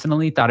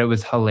personally thought it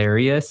was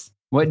hilarious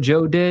what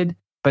Joe did.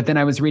 But then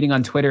I was reading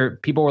on Twitter,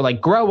 people were like,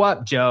 grow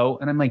up, Joe.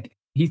 And I'm like,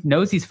 he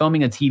knows he's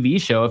filming a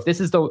TV show. If this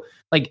is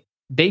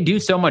they do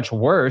so much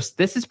worse,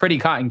 this is pretty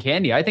cotton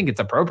candy. I think it's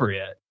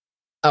appropriate.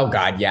 Oh,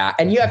 God, yeah.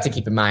 And you have to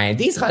keep in mind,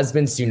 these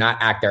husbands do not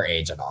act their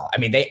age at all. I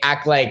mean, they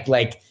act like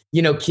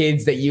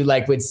kids that you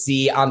would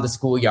see on the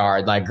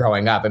schoolyard,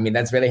 growing up. I mean,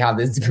 that's really how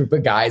this group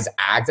of guys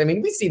act. I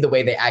mean, we see the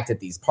way they act at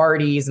these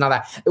parties and all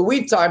that.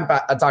 We've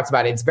talked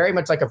about it. It's very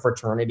much like a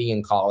fraternity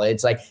in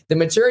college. The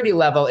maturity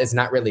level is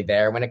not really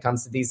there when it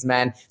comes to these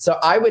men. So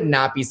I would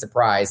not be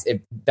surprised if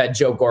that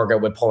Joe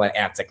Gorga would pull an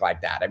antic like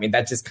that. I mean,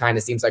 that just kind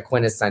of seems like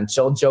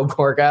quintessential Joe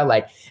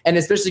Gorga. And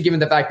especially given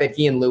the fact that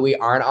he and Louis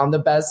aren't on the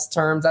best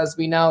terms, as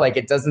we know,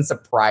 it doesn't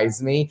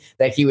surprise me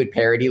that he would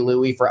parody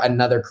Louis for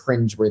another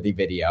cringeworthy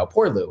video.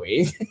 Poor Louis.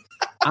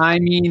 I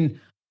mean,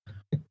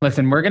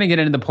 listen, we're going to get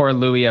into the poor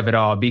Louis of it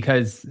all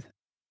because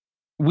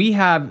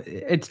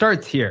it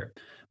starts here.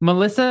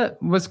 Melissa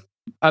was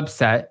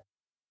upset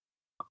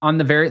on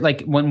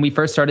the when we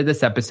first started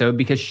this episode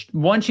because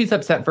she's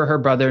upset for her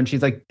brother and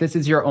she's like, this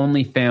is your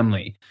only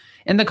family.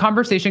 And the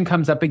conversation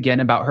comes up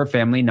again about her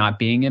family not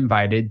being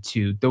invited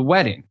to the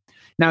wedding.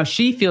 Now,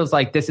 she feels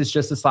like this is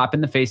just a slap in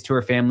the face to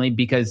her family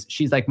because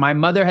she's like, my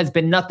mother has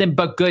been nothing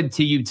but good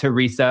to you,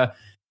 Teresa.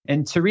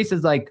 And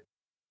Teresa's like,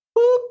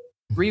 boop,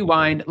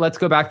 rewind. Let's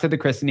go back to the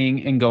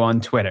christening and go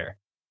on Twitter.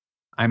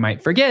 I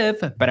might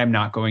forgive, but I'm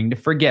not going to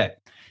forget.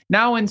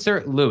 Now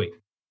insert Louis.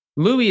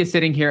 Louis is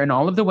sitting here and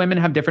all of the women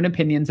have different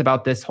opinions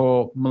about this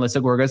whole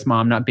Melissa Gorga's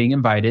mom not being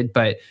invited.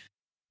 But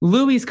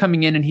Louis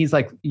coming in and he's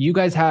like, you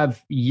guys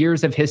have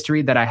years of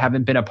history that I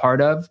haven't been a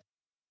part of.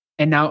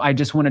 And now I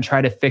just want to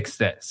try to fix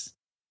this.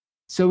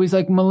 So he's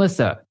like,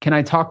 Melissa, can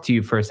I talk to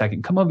you for a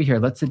second? Come over here.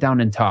 Let's sit down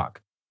and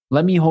talk.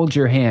 Let me hold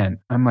your hand.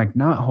 I'm like,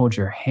 not hold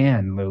your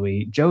hand,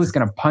 Louis. Joe's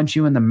going to punch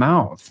you in the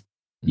mouth.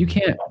 You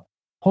can't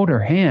hold her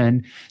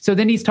hand. So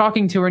then he's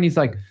talking to her and he's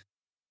like,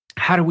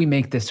 how do we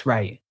make this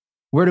right?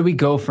 Where do we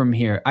go from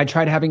here? I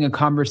tried having a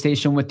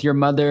conversation with your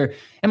mother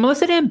and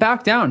Melissa didn't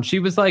back down. She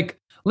was like,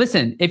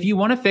 listen, if you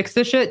want to fix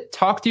this shit,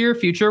 talk to your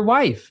future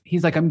wife.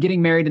 He's like, I'm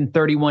getting married in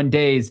 31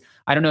 days.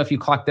 I don't know if you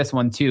clocked this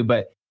one too,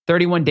 but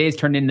 31 days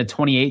turned into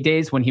 28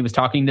 days when he was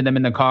talking to them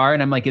in the car.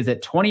 And I'm like, is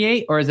it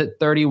 28 or is it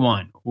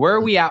 31? Where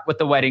are we at with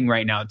the wedding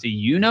right now? Do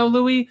you know,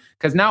 Louis?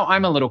 Because now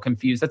I'm a little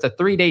confused. That's a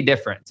 3-day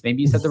difference.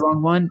 Maybe you said the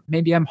wrong one.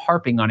 Maybe I'm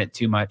harping on it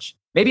too much.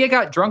 Maybe I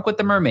got drunk with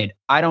the mermaid.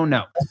 I don't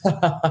know.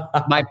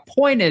 My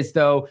point is,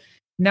 though,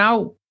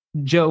 now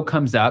Joe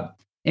comes up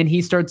and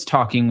he starts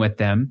talking with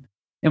them.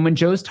 And when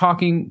Joe's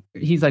talking,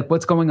 he's like,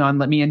 what's going on?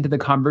 Let me into the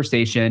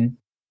conversation.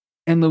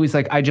 And Louis is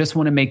like, I just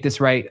want to make this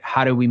right.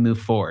 How do we move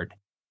forward?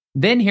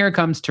 Then here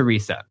comes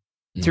Teresa.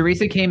 Mm-hmm.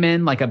 Teresa came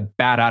in like a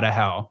bat out of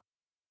hell.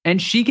 And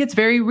she gets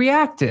very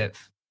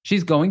reactive.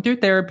 She's going through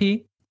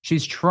therapy.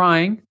 She's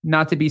trying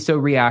not to be so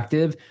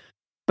reactive.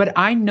 But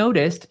I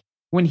noticed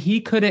when he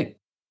couldn't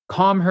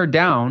calm her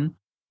down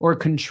or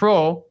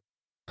control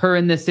her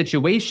in this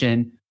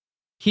situation,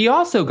 he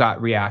also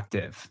got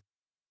reactive,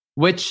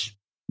 which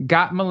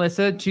got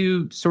Melissa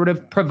to sort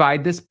of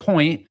provide this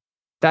point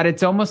that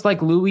it's almost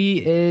like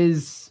Louis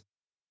is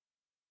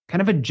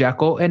kind of a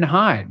Jekyll and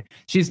Hyde.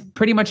 She's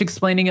pretty much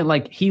explaining it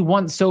like he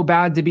wants so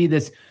bad to be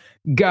this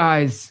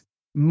guy's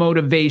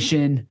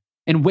motivation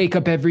and wake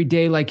up every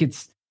day like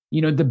it's,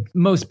 the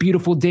most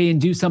beautiful day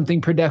and do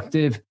something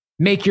productive,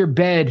 make your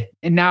bed.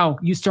 And now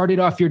you started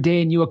off your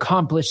day and you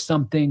accomplished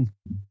something.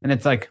 And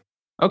it's like,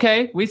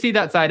 okay, we see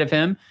that side of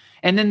him.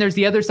 And then there's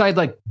the other side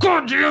like,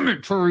 God damn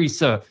it,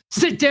 Teresa,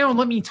 sit down,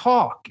 let me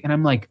talk. And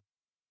I'm like,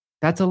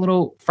 that's a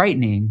little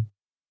frightening.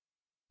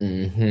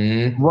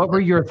 Mm-hmm. What were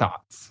your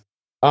thoughts?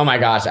 Oh my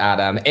gosh,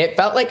 Adam. It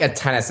felt like a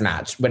tennis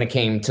match when it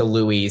came to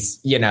Louis',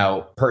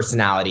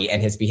 personality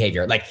and his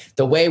behavior. Like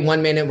the way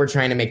 1 minute we're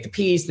trying to make the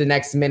peace, the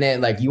next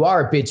minute, like, you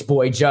are a bitch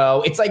boy,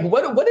 Joe. It's like,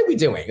 what are we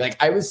doing? Like,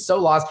 I was so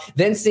lost.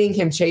 Then seeing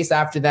him chase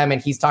after them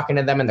and he's talking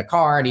to them in the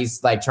car and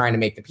he's like trying to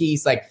make the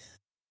peace. Like,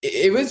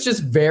 it was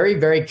just very,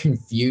 very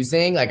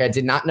confusing. Like, I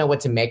did not know what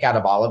to make out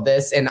of all of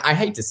this. And I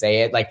hate to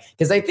say it,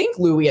 because I think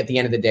Louis at the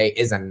end of the day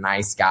is a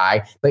nice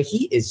guy, but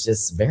he is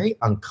just very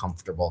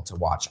uncomfortable to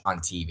watch on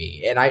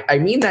TV. And I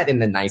mean that in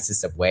the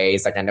nicest of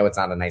ways. Like, I know it's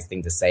not a nice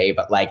thing to say,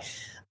 but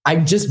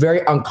I'm just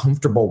very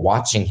uncomfortable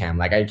watching him.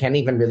 Like, I can't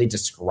even really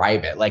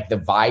describe it. Like, the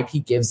vibe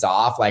he gives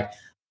off,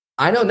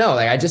 I don't know.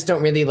 I just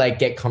don't really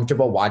get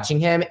comfortable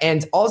watching him.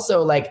 And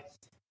also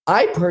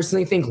I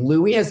personally think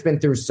Louis has been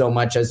through so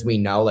much, as we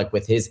know,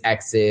 with his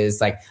exes.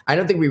 I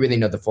don't think we really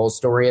know the full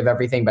story of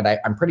everything, but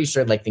I'm pretty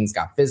sure things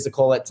got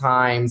physical at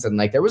times. And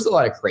there was a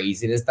lot of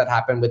craziness that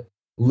happened with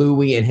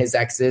Louis and his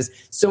exes.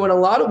 So in a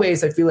lot of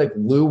ways, I feel like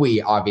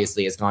Louis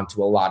obviously has gone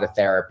to a lot of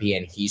therapy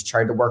and he's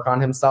tried to work on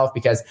himself,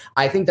 because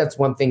I think that's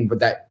one thing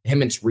that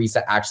him and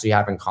Teresa actually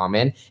have in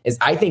common is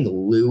I think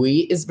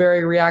Louis is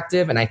very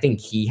reactive and I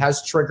think he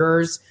has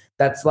triggers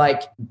that's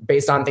like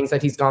based on things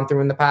that he's gone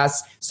through in the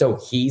past. So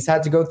he's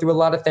had to go through a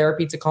lot of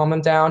therapy to calm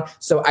him down.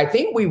 So I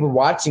think we were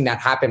watching that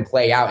happen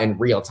play out in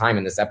real time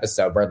in this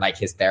episode, where like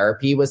his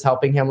therapy was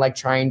helping him like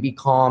try and be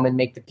calm and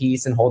make the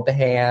peace and hold the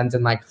hand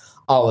and like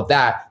all of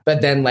that.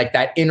 But then like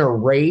that inner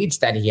rage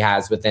that he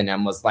has within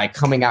him was like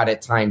coming out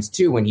at times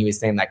too, when he was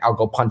saying like, I'll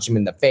go punch him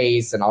in the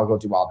face and I'll go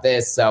do all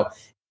this. So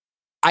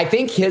I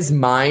think his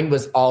mind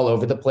was all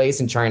over the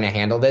place and trying to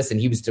handle this, and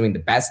he was doing the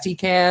best he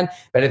can.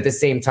 But at the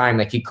same time,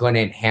 like he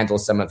couldn't handle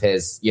some of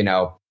his, you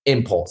know,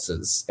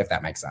 impulses, if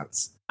that makes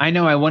sense. I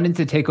know. I wanted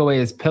to take away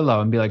his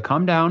pillow and be like,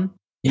 calm down.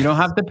 You don't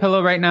have the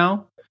pillow right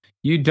now.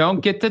 You don't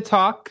get to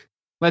talk.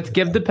 Let's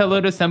give the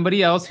pillow to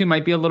somebody else who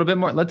might be a little bit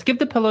more. Let's give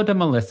the pillow to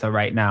Melissa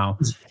right now.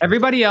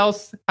 Everybody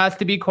else has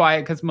to be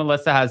quiet because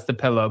Melissa has the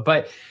pillow.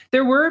 But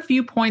there were a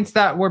few points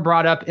that were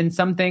brought up and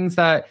some things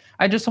that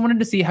I just wanted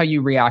to see how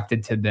you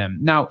reacted to them.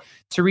 Now,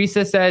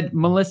 Teresa said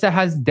Melissa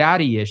has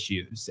daddy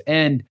issues.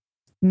 And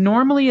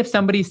normally if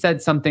somebody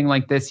said something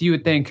like this, you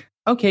would think,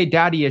 okay,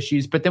 daddy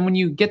issues. But then when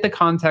you get the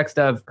context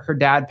of her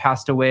dad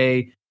passed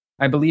away,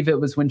 I believe it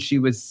was when she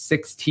was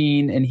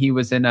 16 and he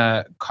was in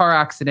a car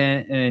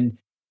accident and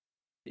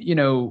you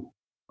know,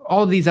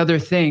 all these other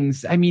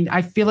things. I mean,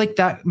 I feel like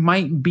that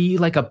might be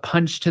like a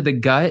punch to the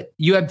gut.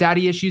 You have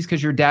daddy issues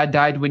because your dad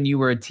died when you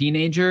were a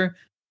teenager.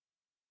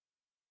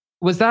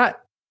 Was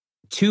that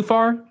too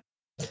far?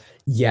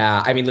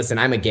 Yeah. I mean, listen,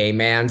 I'm a gay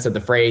man, so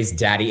the phrase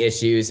daddy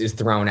issues is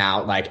thrown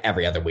out like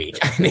every other week.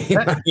 I mean,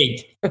 like,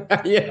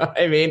 you know what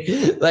I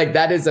mean? Like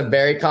that is a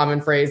very common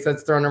phrase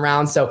that's thrown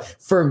around. So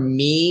for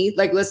me,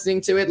 like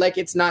listening to it, like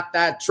it's not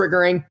that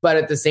triggering, but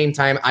at the same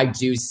time, I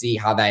do see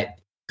how that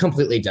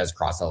completely does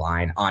cross a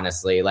line,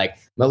 honestly. Like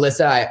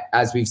Melissa,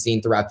 as we've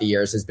seen throughout the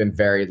years, has been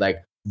very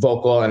like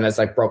vocal and has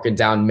like broken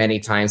down many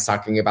times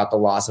talking about the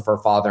loss of her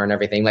father and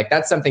everything. Like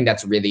that's something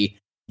that's really,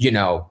 you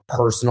know,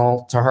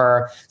 personal to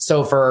her.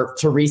 So for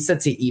Teresa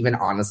to even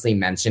honestly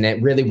mention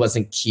it really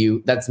wasn't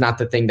cute. That's not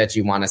the thing that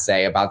you want to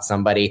say about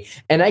somebody.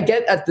 And I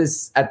get at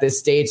this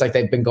stage, like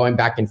they've been going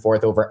back and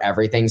forth over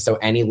everything. So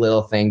any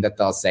little thing that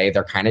they'll say,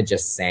 they're kind of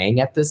just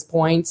saying at this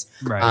point.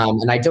 Right.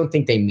 And I don't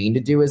think they mean to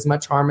do as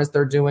much harm as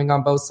they're doing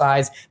on both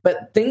sides.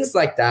 But things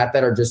like that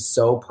are just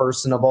so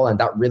personable and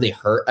that really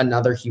hurt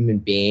another human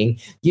being,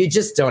 you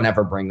just don't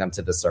ever bring them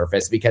to the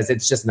surface because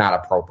it's just not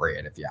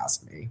appropriate, if you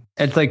ask me.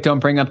 It's like, don't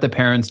bring up the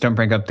parents, don't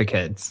bring up the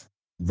kids.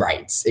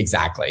 Right,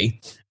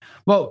 exactly.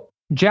 Well,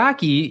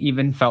 Jackie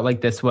even felt like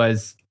this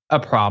was a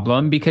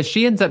problem because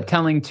she ends up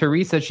telling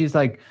Teresa, she's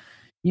like,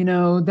 you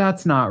know,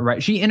 that's not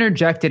right. She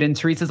interjected and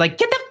Teresa's like,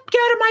 get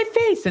out of my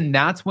face. And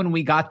that's when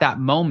we got that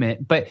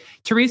moment. But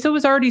Teresa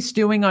was already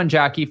stewing on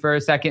Jackie for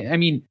a second. I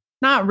mean,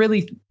 not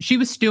really. She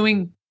was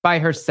stewing by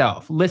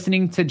herself,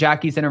 listening to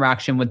Jackie's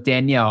interaction with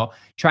Danielle,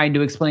 trying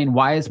to explain,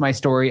 why is my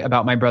story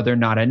about my brother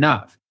not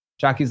enough?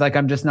 Jackie's like,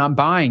 I'm just not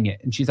buying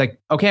it. And she's like,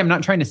 okay, I'm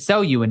not trying to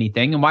sell you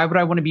anything. And why would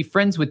I want to be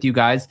friends with you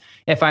guys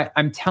if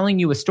I'm telling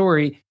you a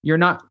story, you're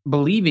not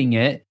believing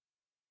it?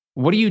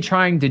 What are you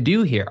trying to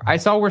do here? I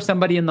saw where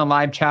somebody in the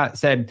live chat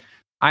said,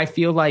 I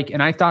feel like,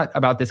 and I thought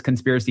about this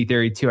conspiracy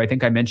theory too. I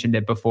think I mentioned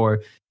it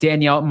before.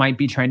 Danielle might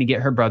be trying to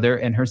get her brother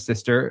and her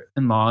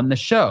sister-in-law on the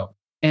show.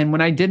 And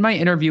when I did my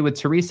interview with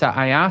Teresa,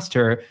 I asked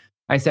her,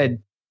 I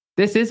said,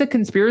 this is a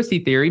conspiracy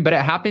theory, but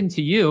it happened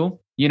to you.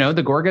 You know,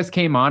 the Gorgas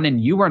came on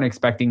and you weren't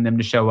expecting them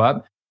to show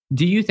up.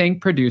 Do you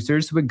think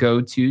producers would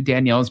go to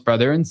Danielle's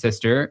brother and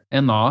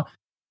sister-in-law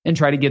and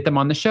try to get them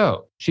on the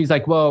show? She's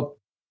like, well,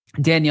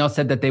 Danielle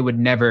said that they would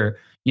never,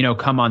 you know,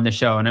 come on the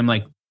show. And I'm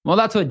like, well,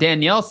 that's what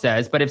Danielle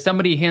says. But if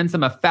somebody hands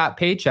them a fat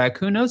paycheck,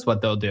 who knows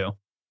what they'll do?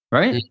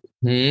 Right?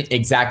 Mm-hmm,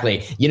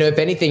 exactly. You know, if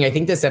anything, I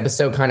think this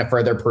episode kind of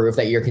further proved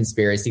that your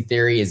conspiracy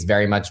theory is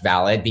very much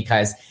valid,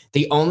 because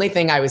the only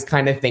thing I was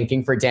kind of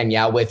thinking for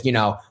Danielle with, you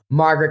know,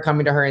 Margaret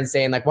coming to her and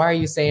saying like, why are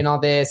you saying all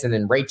this? And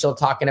then Rachel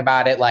talking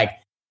about it, like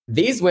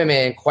these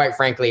women, quite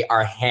frankly,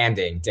 are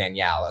handing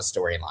Danielle a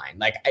storyline.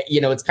 Like, you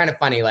know, it's kind of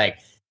funny. Like,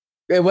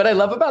 what I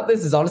love about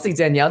this is honestly,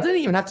 Danielle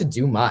didn't even have to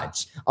do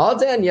much. All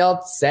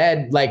Danielle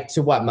said, like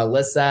to what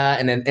Melissa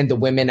and the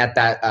women at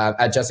that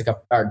at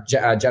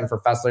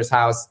Jennifer Fessler's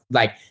house,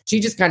 like she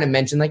just kind of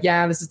mentioned like,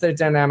 yeah, this is the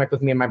dynamic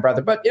with me and my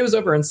brother, but it was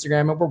over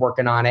Instagram and we're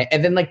working on it.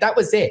 And then like that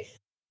was it.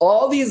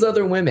 All these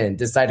other women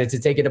decided to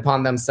take it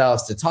upon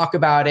themselves to talk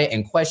about it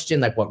and question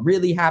like what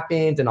really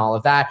happened and all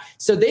of that.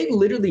 So they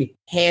literally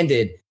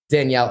handed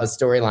Danielle a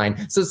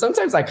storyline. So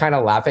sometimes I kind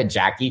of laugh at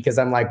Jackie because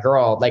I'm like,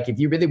 girl, like if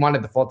you really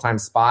wanted the full-time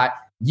spot,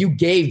 you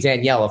gave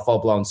Danielle a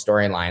full-blown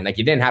storyline. Like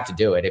you didn't have to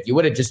do it. If you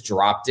would have just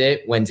dropped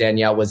it when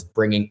Danielle was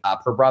bringing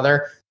up her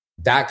brother,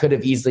 that could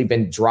have easily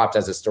been dropped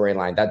as a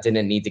storyline. That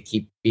didn't need to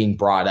keep being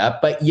brought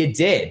up, but you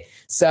did.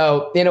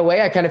 So in a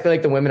way, I kind of feel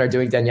like the women are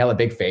doing Danielle a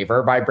big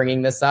favor by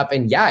bringing this up.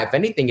 And yeah, if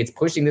anything, it's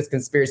pushing this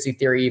conspiracy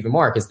theory even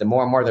more because the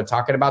more and more they're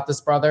talking about this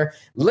brother.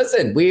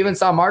 Listen, we even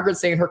saw Margaret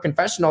say in her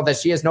confessional that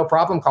she has no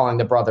problem calling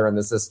the brother and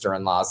the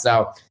sister-in-law.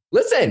 So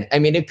listen, I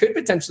mean, it could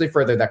potentially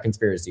further that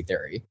conspiracy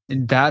theory.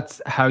 That's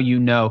how you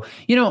know.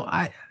 You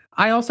know,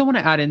 I also want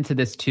to add into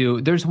this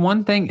too. There's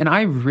one thing, and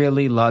I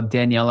really love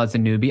Danielle as a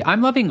newbie.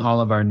 I'm loving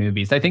all of our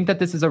newbies. I think that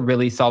this is a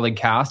really solid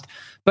cast.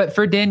 But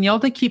for Danielle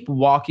to keep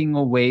walking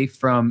away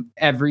from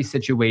every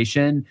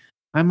situation,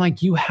 I'm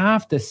like, you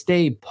have to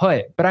stay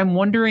put. But I'm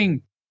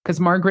wondering, because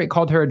Margaret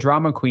called her a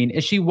drama queen,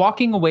 is she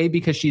walking away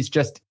because she's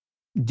just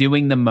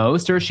doing the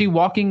most? Or is she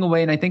walking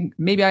away, and I think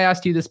maybe I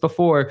asked you this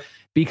before,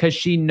 because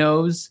she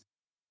knows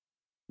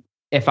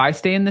if I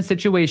stay in the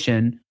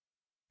situation,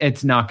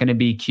 it's not going to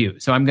be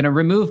cute. So I'm going to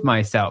remove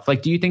myself.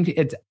 Like, do you think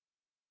it's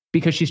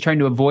because she's trying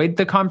to avoid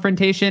the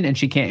confrontation and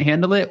she can't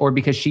handle it, or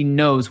because she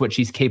knows what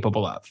she's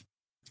capable of?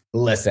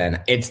 Listen,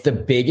 it's the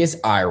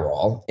biggest eye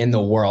roll in the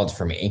world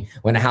for me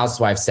when a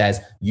housewife says,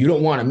 you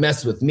don't want to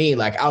mess with me.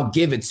 Like, I'll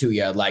give it to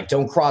you. Like,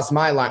 don't cross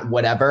my line,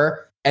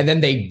 whatever. And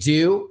then they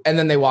do, and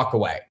then they walk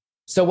away.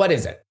 So what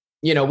is it?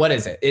 What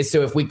is it?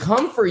 So if we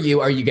come for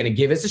you, are you going to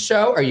give us a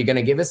show? Are you going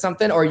to give us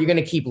something? Or are you going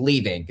to keep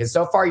leaving? Because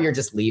so far you're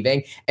just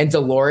leaving. And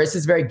Dolores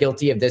is very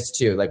guilty of this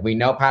too. Like, we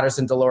know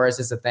Patterson Dolores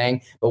is a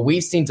thing, but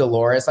we've seen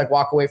Dolores like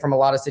walk away from a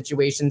lot of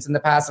situations in the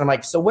past. And I'm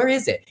like, so where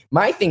is it?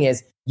 My thing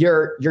is,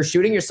 you're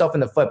shooting yourself in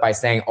the foot by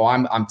saying, oh,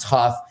 I'm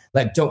tough.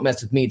 Like, don't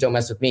mess with me. Don't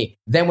mess with me.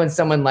 Then when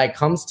someone like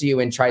comes to you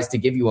and tries to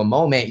give you a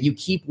moment, you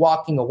keep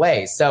walking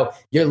away. So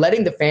you're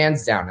letting the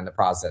fans down in the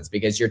process,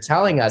 because you're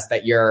telling us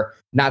that you're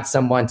not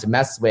someone to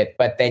mess with,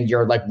 but then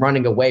you're like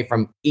running away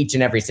from each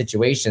and every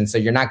situation. So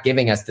you're not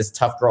giving us this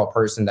tough girl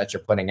person that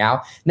you're putting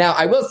out. Now,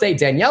 I will say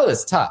Danielle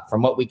is tough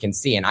from what we can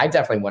see, and I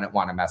definitely wouldn't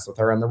want to mess with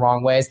her in the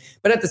wrong ways.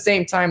 But at the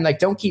same time, like,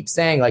 don't keep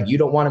saying like, you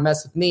don't want to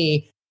mess with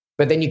me,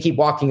 but then you keep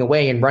walking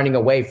away and running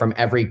away from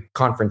every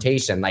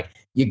confrontation. Like,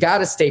 you got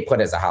to stay put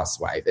as a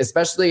housewife,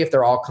 especially if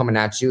they're all coming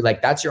at you.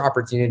 Like, that's your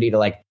opportunity to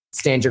like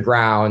stand your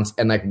ground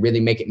and like really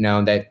make it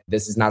known that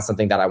this is not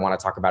something that I want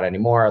to talk about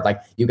anymore. Like,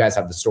 you guys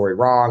have the story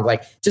wrong.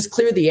 Like, just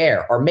clear the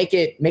air or make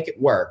it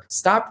work.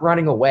 Stop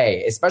running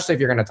away, especially if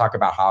you're going to talk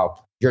about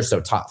how you're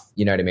so tough.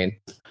 You know what I mean?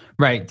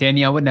 Right.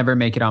 Danielle would never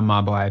make it on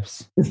Mob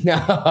Wives.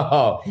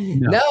 No,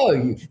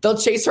 they'll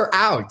chase her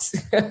out.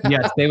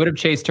 Yes, they would have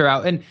chased her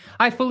out. And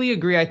I fully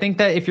agree. I think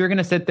that if you're going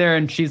to sit there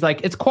and she's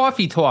like, it's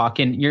coffee talk,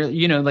 and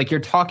you're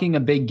talking a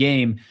big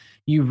game,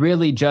 you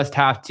really just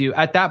have to,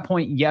 at that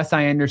point, yes,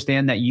 I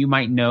understand that you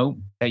might know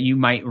that you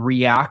might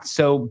react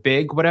so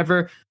big,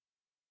 whatever.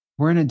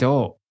 We're an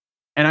adult.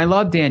 And I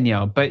love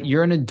Danielle, but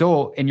you're an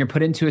adult and you're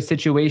put into a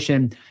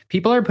situation.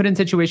 People are put in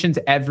situations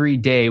every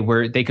day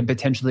where they could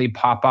potentially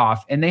pop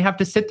off, and they have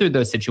to sit through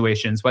those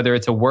situations, whether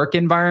it's a work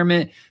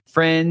environment,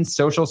 friends,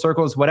 social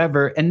circles,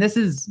 whatever. And this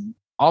is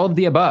all of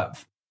the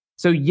above.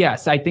 So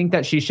yes, I think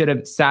that she should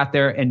have sat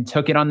there and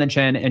took it on the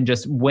chin and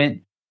just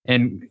went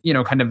and,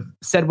 kind of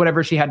said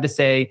whatever she had to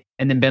say,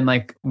 and then been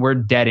like, we're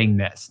deading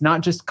this,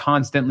 not just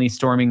constantly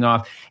storming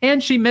off.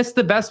 And she missed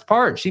the best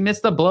part. She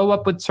missed the blow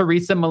up with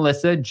Teresa,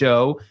 Melissa,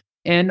 Joe,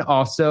 and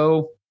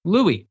also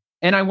Louis.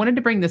 And I wanted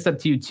to bring this up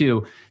to you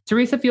too.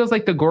 Teresa feels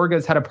like the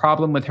Gorgas had a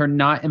problem with her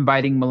not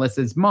inviting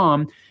Melissa's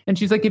mom. And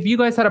she's like, if you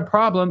guys had a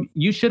problem,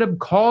 you should have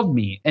called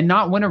me and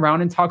not went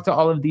around and talked to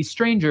all of these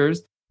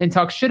strangers and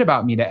talk shit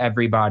about me to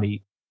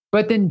everybody.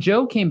 But then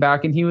Joe came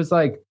back and he was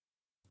like,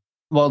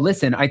 well,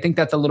 listen, I think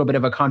that's a little bit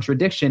of a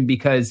contradiction,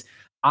 because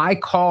I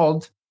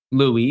called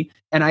Louis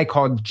and I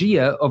called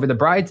Gia over the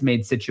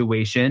bridesmaid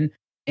situation,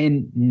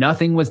 and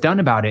nothing was done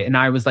about it. And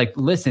I was like,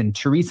 listen,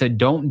 Teresa,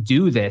 don't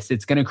do this.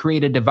 It's going to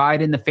create a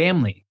divide in the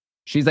family.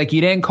 She's like, you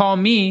didn't call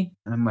me.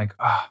 And I'm like,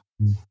 oh,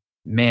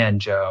 man,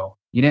 Joe,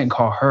 you didn't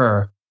call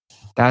her.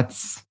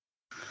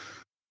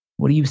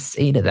 What do you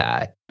say to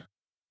that?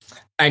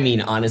 I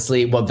mean,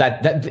 honestly, well,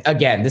 that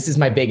again, this is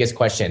my biggest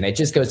question. It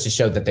just goes to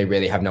show that they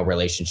really have no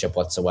relationship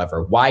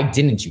whatsoever. Why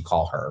didn't you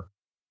call her?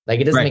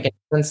 Like, it doesn't make any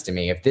sense to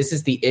me. If this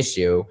is the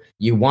issue,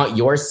 you want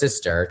your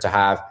sister to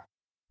have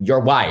your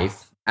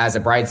wife as a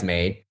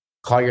bridesmaid,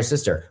 call your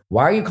sister.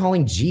 Why are you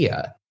calling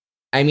Gia?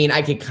 I mean,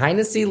 I could kind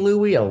of see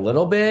Louis a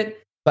little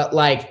bit, but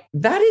like,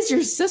 that is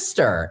your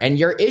sister. And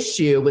your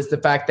issue was the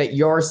fact that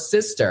your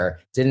sister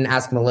didn't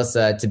ask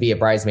Melissa to be a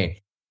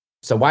bridesmaid.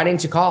 So why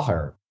didn't you call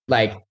her?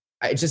 Like,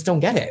 I just don't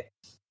get it.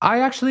 I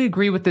actually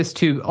agree with this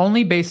too,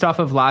 only based off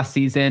of last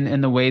season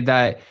and the way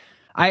that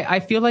I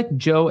feel like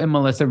Joe and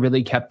Melissa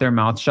really kept their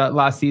mouths shut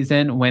last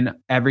season when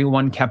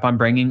everyone kept on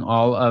bringing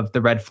all of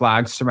the red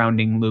flags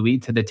surrounding Louis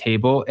to the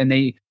table. And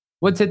they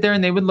would sit there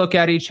and they would look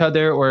at each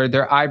other, or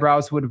their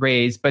eyebrows would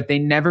raise, but they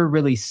never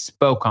really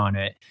spoke on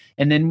it.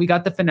 And then we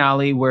got the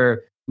finale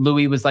where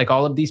Louis was like,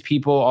 all of these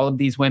people, all of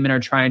these women are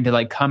trying to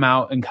like come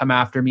out and come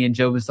after me. And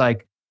Joe was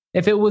like,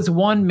 if it was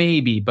one,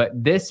 maybe, but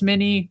this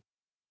many,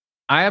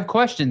 I have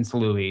questions,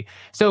 Louis.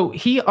 So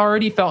he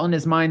already felt in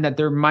his mind that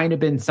there might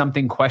have been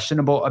something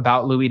questionable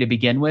about Louis to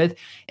begin with.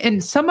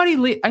 And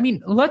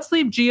let's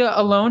leave Gia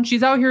alone.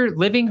 She's out here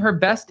living her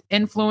best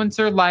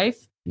influencer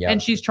life. Yep.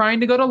 And she's trying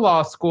to go to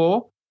law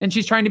school, and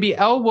she's trying to be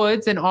Elle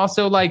Woods and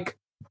also like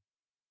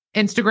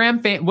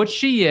Instagram fan, which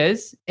she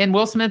is. And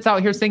Will Smith's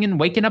out here singing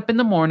Waking Up in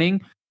the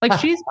Morning. Like,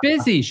 she's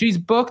busy. She's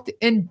booked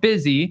and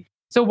busy.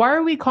 So why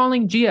are we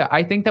calling Gia?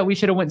 I think that we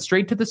should have went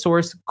straight to the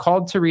source,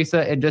 called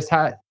Teresa, and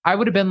I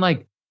would have been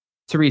like,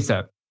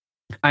 Teresa,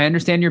 I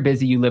understand you're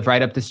busy. You live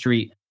right up the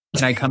street.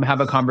 Can I come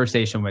have a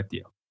conversation with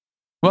you?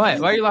 What?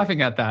 Why are you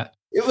laughing at that?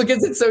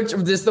 Because it's so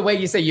true. Just the way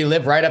you say you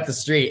live right up the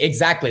street.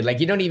 Exactly. Like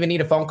you don't even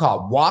need a phone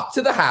call. Walk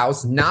to the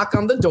house, knock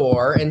on the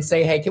door and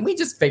say, hey, can we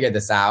just figure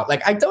this out?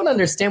 Like, I don't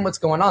understand what's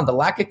going on. The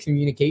lack of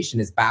communication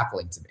is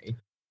baffling to me.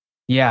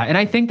 Yeah. And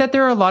I think that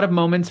there are a lot of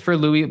moments for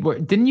Louis.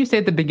 Didn't you say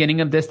at the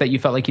beginning of this that you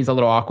felt like he's a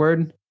little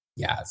awkward?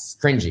 Yes.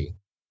 Cringy.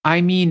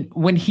 I mean,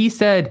 when he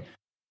said,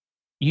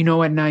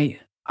 at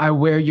night I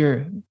wear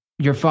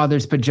your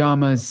father's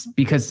pajamas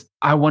because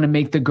I want to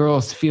make the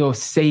girls feel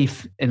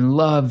safe and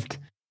loved.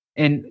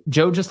 And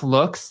Joe just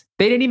looks.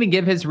 They didn't even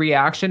give his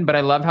reaction, but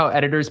I love how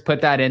editors put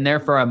that in there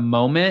for a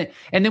moment.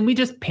 And then we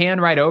just pan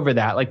right over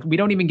that. Like we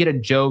don't even get a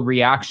Joe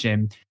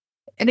reaction.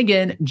 And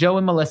again, Joe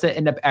and Melissa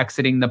end up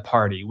exiting the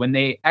party. When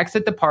they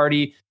exit the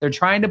party, they're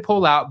trying to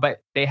pull out,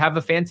 but they have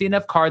a fancy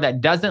enough car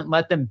that doesn't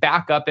let them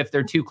back up if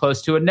they're too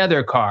close to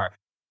another car.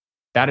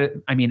 I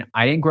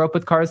didn't grow up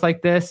with cars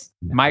like this.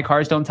 My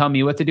cars don't tell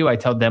me what to do. I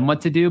tell them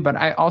what to do, but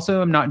I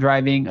also am not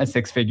driving a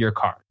 6-figure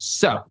car.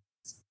 So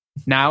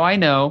now I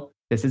know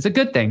this is a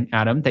good thing,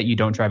 Adam, that you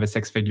don't drive a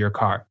 6-figure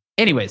car.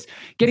 Anyways,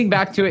 getting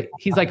back to it,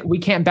 he's like, we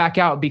can't back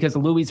out because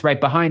Louis is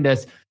right behind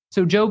us.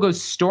 So Joe goes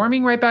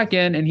storming right back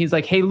in and he's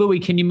like, hey, Louis,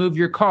 can you move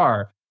your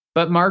car?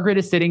 But Margaret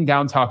is sitting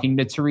down talking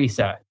to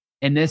Teresa.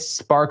 And this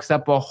sparks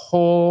up a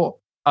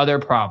whole other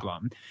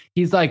problem.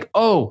 He's like,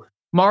 oh,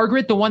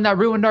 Margaret, the one that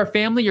ruined our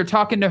family, you're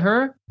talking to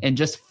her? And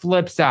just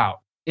flips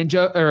out. And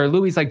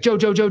Louis like, Joe,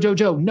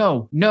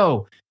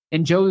 no.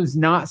 And Joe's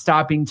not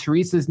stopping.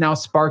 Teresa's now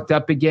sparked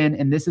up again.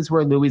 And this is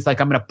where Louis like,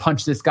 I'm going to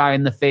punch this guy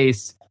in the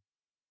face.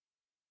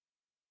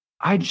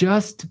 I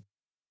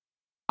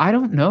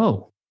don't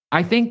know.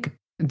 I think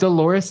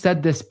Dolores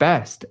said this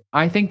best.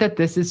 I think that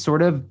this is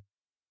sort of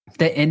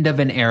the end of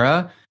an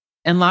era.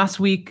 And last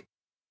week,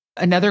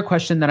 another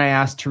question that I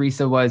asked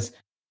Teresa was,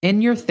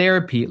 in your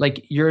therapy,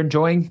 like you're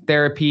enjoying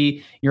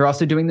therapy, you're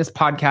also doing this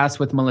podcast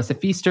with Melissa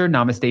Feaster,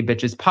 Namaste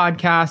Bitches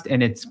podcast,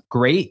 and it's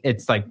great.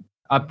 It's like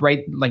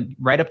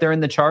right up there in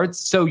the charts.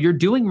 So you're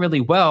doing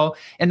really well.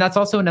 And that's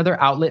also another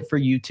outlet for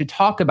you to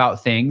talk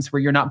about things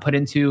where you're not put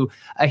into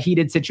a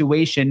heated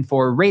situation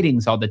for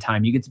ratings all the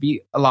time. You get to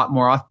be a lot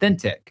more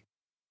authentic.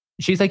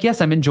 She's like,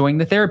 yes, I'm enjoying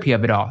the therapy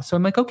of it all. So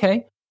I'm like,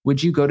 okay,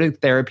 would you go to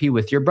therapy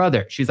with your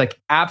brother? She's like,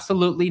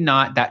 absolutely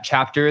not. That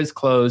chapter is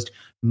closed.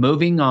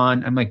 Moving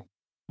on. I'm like,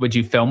 would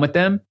you film with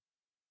them?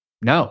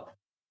 No.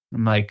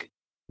 I'm like,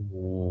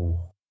 whoa.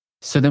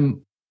 So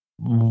then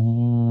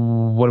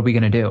what are we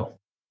going to do?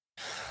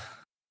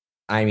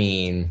 I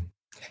mean,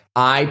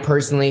 I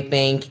personally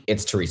think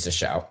it's Teresa's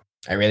show.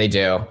 I really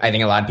do. I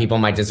think a lot of people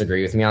might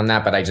disagree with me on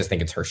that, but I just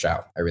think it's her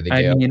show. I really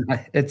do. I mean,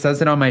 it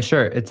says it on my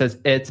shirt. It says,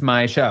 it's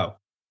my show.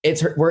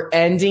 It's her. We're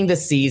ending the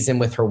season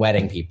with her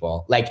wedding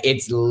people. Like,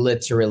 it's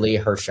literally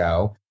her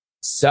show.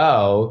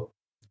 So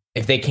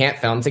if they can't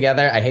film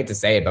together, I hate to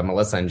say it, but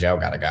Melissa and Joe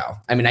gotta go.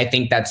 I mean, I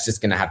think that's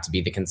just gonna have to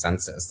be the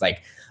consensus.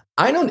 Like,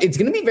 it's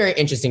gonna be very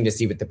interesting to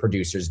see what the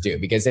producers do,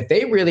 because if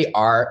they really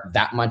are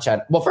that much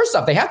well, first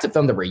off, they have to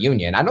film the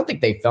reunion. I don't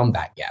think they filmed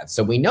that yet.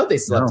 So we know they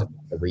still have to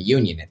film the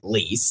reunion at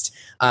least.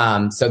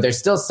 So there's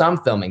still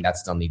some filming that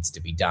still needs to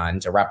be done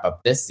to wrap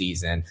up this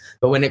season.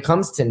 But when it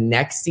comes to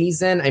next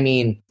season, I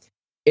mean,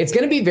 it's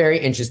gonna be very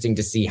interesting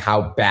to see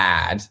how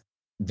bad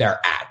they're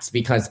at,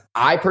 because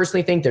I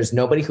personally think there's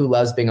nobody who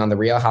loves being on the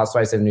Real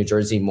Housewives of New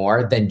Jersey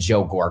more than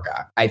Joe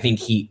Gorga. I think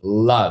he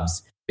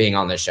loves being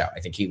on the show.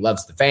 I think he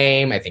loves the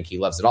fame. I think he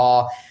loves it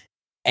all.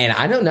 And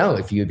I don't know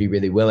if he would be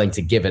really willing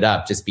to give it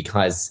up just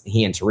because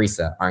he and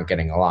Teresa aren't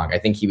getting along. I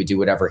think he would do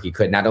whatever he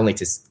could, not only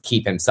to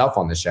keep himself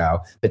on the show,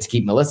 but to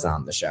keep Melissa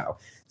on the show.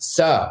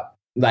 So,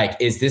 like,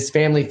 is this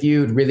family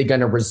feud really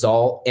going to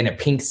result in a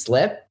pink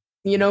slip,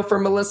 for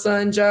Melissa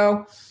and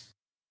Joe?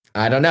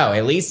 I don't know.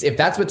 At least if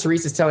that's what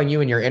Teresa's telling you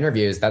in your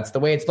interviews, that's the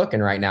way it's looking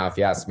right now, if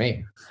you ask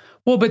me.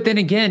 Well, but then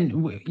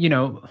again,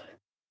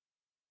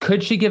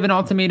 could she give an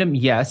ultimatum?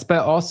 Yes. But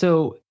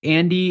also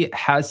Andy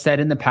has said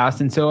in the past,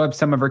 and so have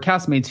some of her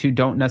castmates who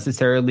don't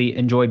necessarily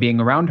enjoy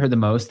being around her the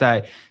most,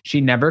 that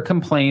she never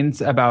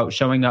complains about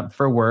showing up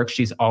for work.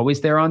 She's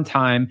always there on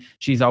time.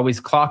 She's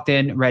always clocked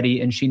in, ready,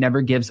 and she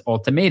never gives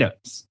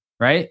ultimatums.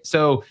 Right?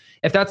 So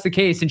if that's the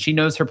case and she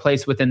knows her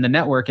place within the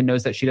network and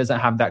knows that she doesn't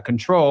have that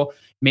control,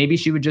 maybe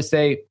she would just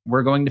say,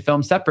 we're going to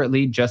film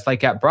separately, just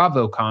like at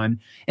BravoCon.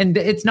 And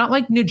it's not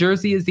like New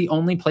Jersey is the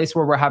only place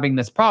where we're having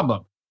this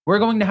problem. We're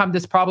going to have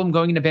this problem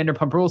going into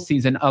Vanderpump Rules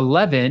season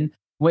 11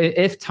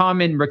 if Tom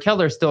and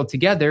Raquel are still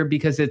together,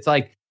 because it's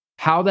like,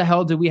 how the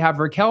hell do we have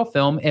Raquel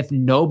film if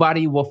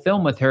nobody will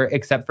film with her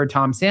except for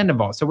Tom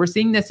Sandoval? So we're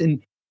seeing this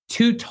in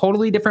two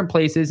totally different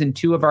places in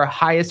two of our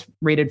highest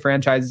rated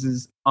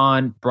franchises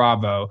on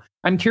Bravo.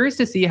 I'm curious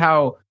to see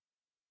how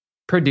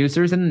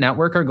producers in the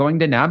network are going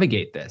to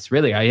navigate this.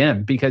 Really, I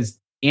am, because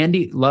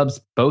Andy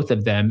loves both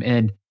of them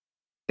and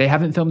they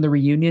haven't filmed the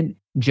reunion.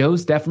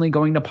 Joe's definitely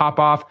going to pop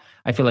off.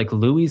 I feel like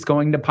Louis is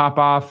going to pop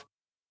off.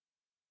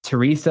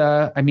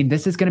 Teresa, I mean,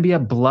 this is going to be a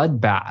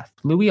bloodbath.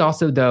 Louis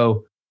also,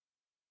 though,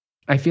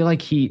 I feel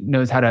like he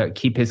knows how to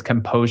keep his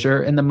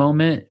composure in the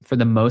moment for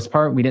the most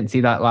part. We didn't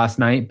see that last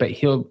night, but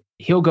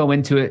he'll go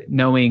into it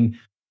knowing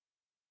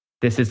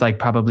this is like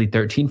probably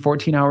 13,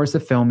 14 hours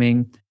of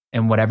filming,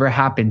 and whatever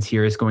happens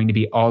here is going to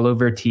be all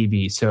over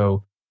TV.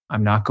 So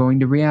I'm not going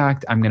to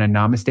react. I'm going to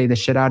namaste the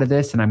shit out of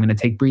this, and I'm going to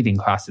take breathing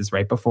classes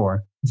right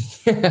before.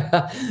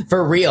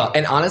 For real.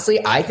 And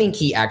honestly, I think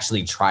he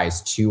actually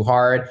tries too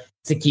hard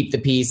to keep the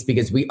peace,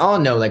 because we all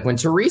know, like, when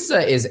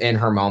Teresa is in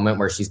her moment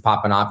where she's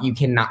popping off, you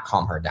cannot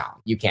calm her down.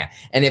 You can't.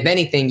 And if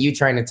anything, you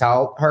trying to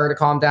tell her to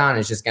calm down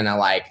is just going to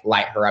like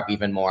light her up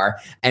even more.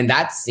 And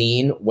that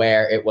scene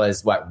where it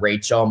was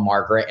Rachel,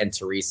 Margaret, and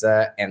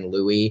Teresa and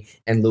Louis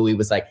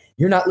was like,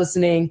 you're not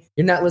listening,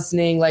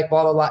 like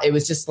blah, blah, blah. It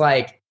was just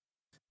like,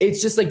 it's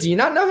just like, do you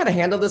not know how to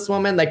handle this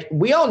woman? Like,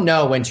 we all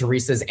know when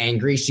Teresa's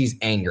angry, she's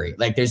angry.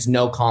 Like, there's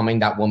no calming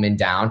that woman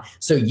down.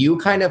 So you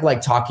kind of like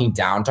talking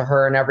down to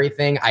her and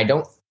everything, I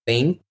don't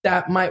think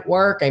that might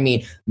work. I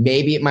mean,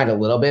 maybe it might a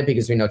little bit,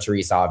 because we know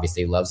Teresa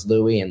obviously loves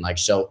Louis and like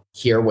she'll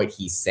hear what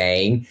he's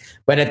saying.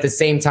 But at the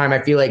same time,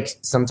 I feel like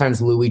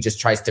sometimes Louis just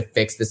tries to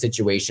fix the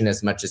situation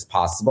as much as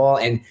possible.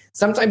 And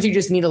sometimes you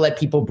just need to let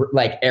people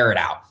like air it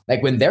out.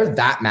 Like when they're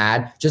that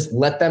mad, just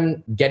let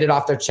them get it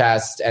off their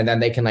chest, and then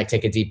they can like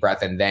take a deep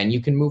breath and then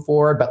you can move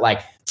forward. But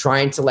like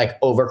trying to like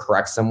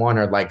overcorrect someone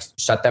or like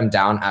shut them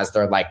down as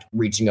they're like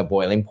reaching a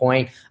boiling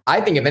point,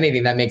 I think if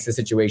anything, that makes the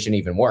situation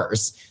even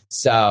worse.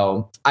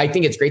 So I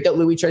think it's great that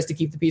Louis tries to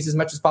keep the peace as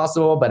much as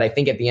possible. But I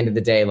think at the end of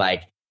the day,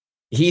 like,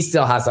 he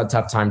still has a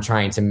tough time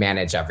trying to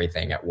manage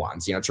everything at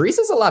once. You know,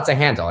 Teresa's a lot to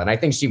handle, and I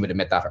think she would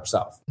admit that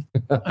herself.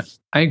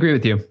 I agree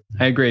with you.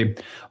 I agree.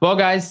 Well,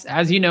 guys,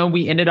 as you know,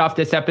 we ended off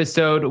this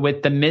episode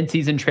with the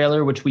mid-season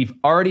trailer, which we've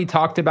already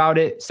talked about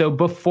it. So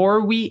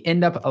before we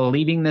end up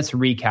leaving this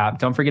recap,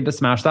 don't forget to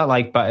smash that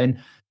like button,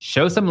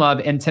 show some love.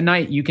 And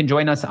tonight you can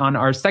join us on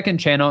our second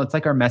channel. It's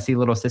like our messy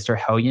little sister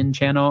Hellion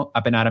channel,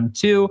 Up and Adam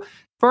 2,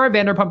 for our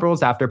Vanderpump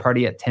Rules after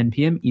party at 10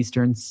 p.m.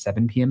 Eastern,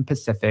 7 p.m.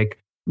 Pacific.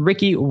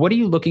 Ricky, what are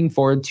you looking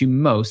forward to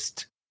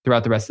most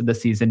throughout the rest of the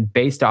season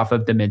based off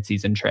of the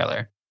mid-season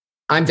trailer?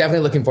 I'm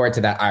definitely looking forward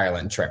to that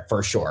Ireland trip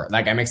for sure.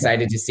 Like, I'm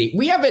excited to see.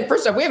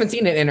 First off, we haven't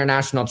seen an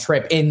international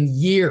trip in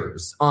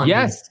years on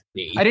Yes,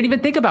 TV. I didn't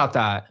even think about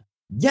that.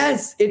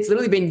 Yes, it's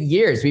literally been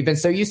years. We've been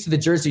so used to the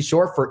Jersey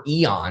Shore for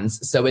eons.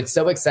 So it's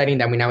so exciting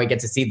that we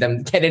get to see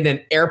them get in an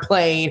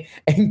airplane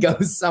and go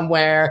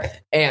somewhere.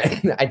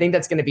 And I think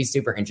that's going to be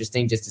super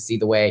interesting just to see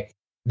the way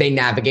they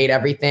navigate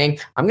everything.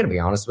 I'm going to be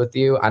honest with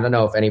you. I don't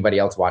know if anybody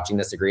else watching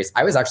this agrees.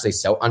 I was actually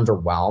so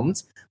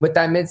underwhelmed with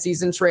that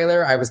mid-season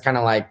trailer. I was kind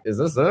of like, is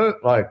this it?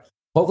 Like,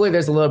 hopefully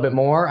there's a little bit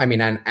more. I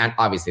mean, and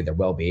obviously there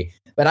will be,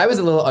 but I was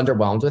a little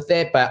underwhelmed with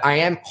it. But I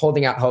am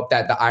holding out hope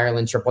that the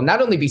Ireland trip will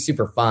not only be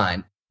super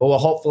fun, but will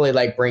hopefully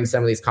like bring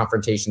some of these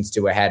confrontations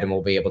to a head, and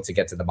we'll be able to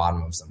get to the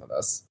bottom of some of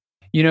this.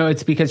 You know,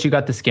 it's because you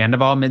got the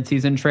Scandival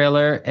mid-season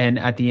trailer, and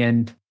at the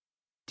end,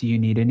 do you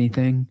need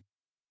anything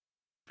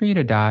for you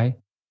to die?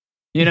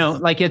 You know,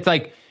 like, it's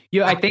like,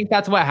 I think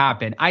that's what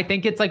happened. I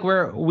think it's like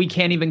we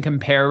can't even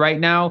compare right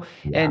now.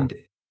 Yeah. And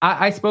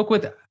I spoke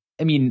with,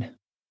 I mean,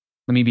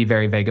 let me be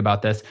very vague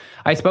about this.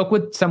 I spoke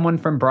with someone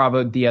from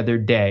Bravo the other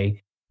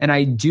day, and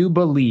I do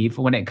believe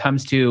when it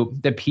comes to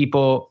the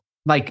people,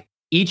 like,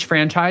 each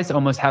franchise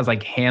almost has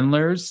like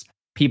handlers,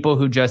 people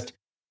who just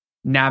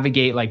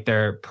navigate like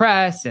their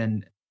press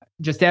and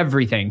just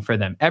everything for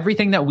them,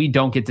 everything that we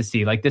don't get to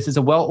see. Like, this is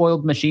a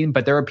well-oiled machine,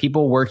 but there are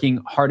people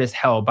working hard as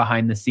hell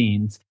behind the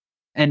scenes.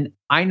 And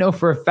I know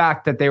for a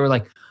fact that they were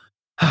like,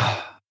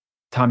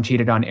 Tom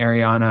cheated on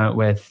Ariana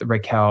with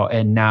Raquel,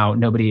 and now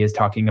nobody is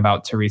talking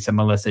about Teresa,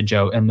 Melissa,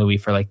 Joe, and Louis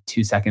for like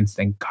 2 seconds.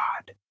 Thank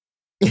God.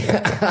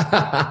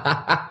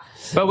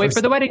 But wait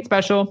for the wedding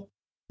special.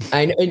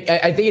 I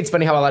think it's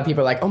funny how a lot of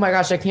people are like, oh my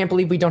gosh, I can't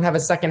believe we don't have a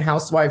second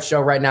Housewives show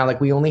right now. Like,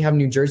 we only have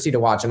New Jersey to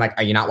watch. I'm like,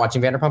 are you not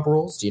watching Vanderpump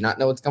Rules? Do you not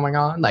know what's going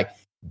on? Like,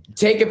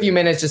 take a few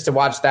minutes just to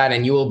watch that,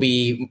 and you will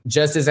be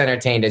just as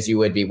entertained as you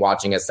would be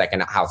watching a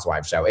second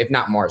Housewives show, if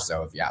not more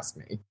so, if you ask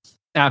me.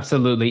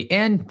 Absolutely.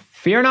 And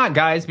fear not,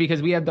 guys,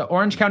 because we have the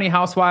Orange County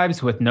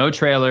Housewives with no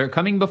trailer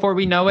coming before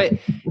we know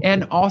it.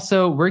 And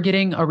also, we're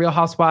getting a Real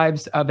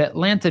Housewives of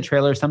Atlanta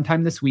trailer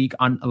sometime this week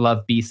on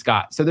Love B.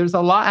 Scott. So there's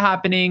a lot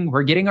happening.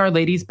 We're getting our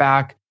ladies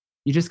back.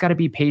 You just got to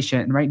be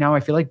patient. And right now,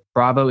 I feel like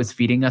Bravo is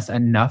feeding us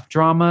enough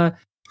drama.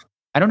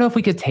 I don't know if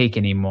we could take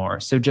any more.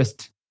 So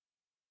just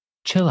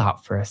chill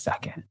out for a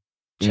second.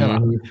 Chill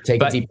out.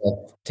 Take a deep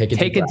breath. Take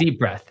a deep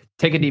breath.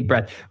 Take a deep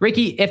breath.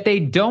 Ricky, if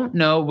they don't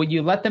know, would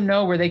you let them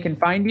know where they can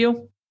find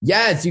you?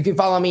 Yes, you can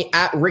follow me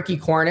at Ricky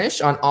Cornish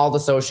on all the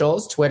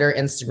socials, Twitter,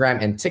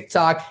 Instagram, and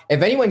TikTok.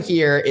 If anyone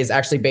here is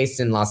actually based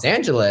in Los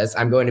Angeles,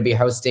 I'm going to be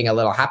hosting a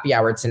little happy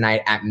hour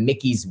tonight at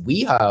Mickey's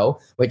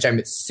WeHo, which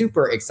I'm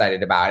super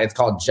excited about. It's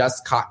called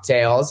Just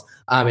Cocktails,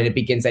 and it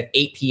begins at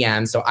 8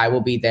 p.m. So I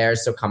will be there.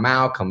 So come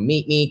out, come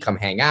meet me, come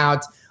hang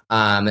out.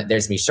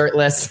 There's me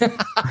shirtless.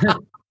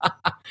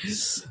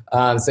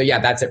 So yeah,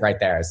 that's it right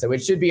there. So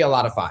it should be a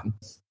lot of fun.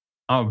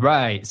 All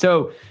right.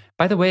 So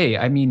by the way,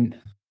 I mean,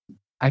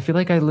 I feel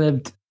like I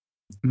lived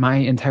my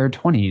entire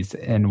 20s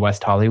in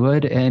West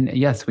Hollywood. And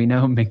yes, we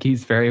know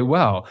Mickey's very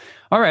well.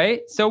 All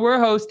right. So we're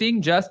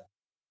hosting Just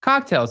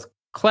Cocktails.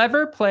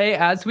 Clever play.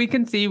 As we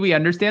can see, we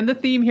understand the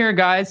theme here,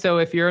 guys. So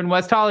if you're in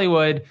West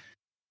Hollywood,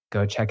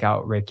 go check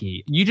out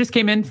Ricky. You just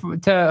came in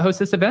to host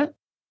this event?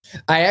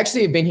 I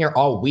actually have been here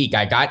all week.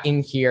 I got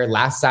in here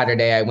last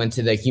Saturday. I went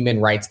to the Human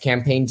Rights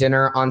Campaign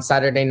dinner on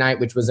Saturday night,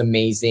 which was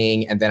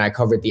amazing. And then I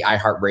covered the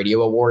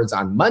iHeartRadio Awards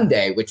on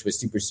Monday, which was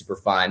super, super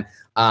fun.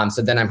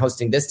 So then I'm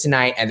hosting this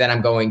tonight. And then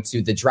I'm going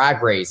to the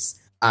Drag Race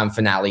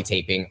finale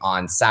taping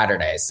on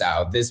Saturday.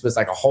 So this was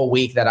like a whole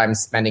week that I'm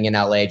spending in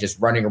LA, just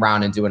running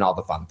around and doing all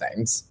the fun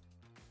things.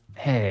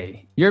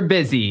 Hey, you're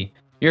busy.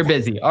 You're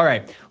busy. All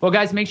right. Well,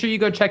 guys, make sure you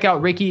go check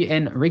out Ricky.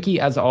 And Ricky,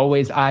 as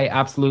always, I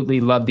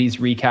absolutely love these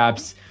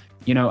recaps.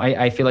 You know,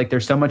 I feel like they're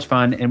so much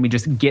fun and we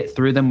just get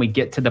through them. We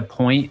get to the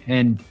point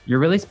and you're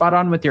really spot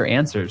on with your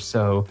answers.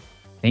 So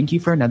thank you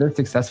for another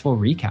successful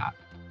recap.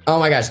 Oh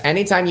my gosh.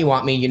 Anytime you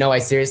want me, you know, I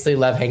seriously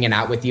love hanging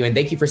out with you. And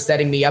thank you for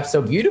setting me up so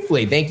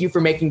beautifully. Thank you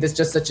for making this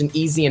just such an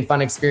easy and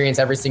fun experience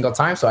every single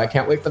time. So I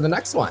can't wait for the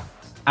next one.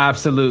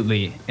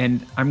 Absolutely.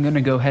 And I'm going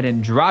to go ahead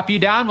and drop you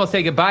down. We'll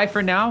say goodbye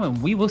for now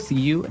and we will see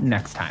you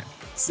next time.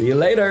 See you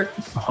later.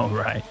 All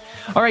right.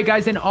 All right,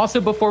 guys. And also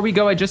before we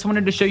go, I just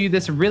wanted to show you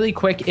this really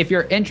quick. If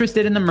you're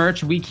interested in the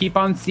merch, we keep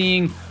on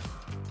seeing,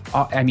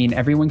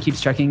 everyone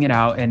keeps checking it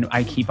out and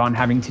I keep on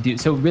having to do.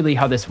 So really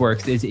how this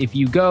works is if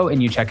you go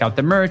and you check out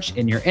the merch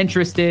and you're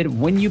interested,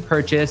 when you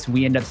purchase,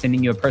 we end up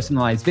sending you a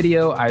personalized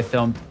video. I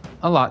filmed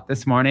a lot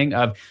this morning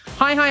of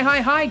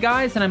hi,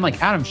 guys. And I'm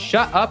like, Adam,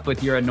 shut up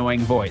with your annoying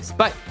voice.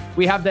 But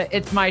we have the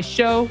It's My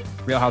Show,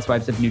 Real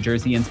Housewives of New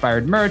Jersey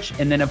inspired merch.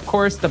 And then, of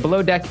course, the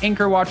Below Deck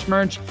Anchor Watch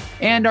merch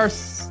and our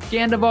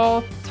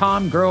Scandival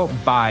Tom Girl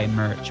Bye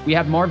merch. We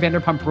have more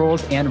Vanderpump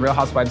Rules and Real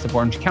Housewives of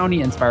Orange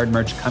County inspired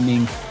merch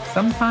coming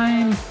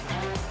sometime,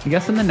 I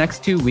guess, in the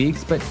next 2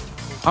 weeks. But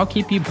I'll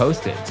keep you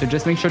posted. So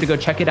just make sure to go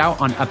check it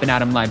out on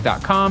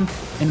upandadamlive.com.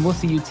 And we'll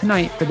see you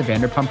tonight for the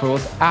Vanderpump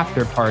Rules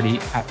after party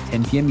at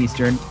 10 p.m.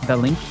 Eastern. The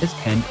link is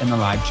pinned in the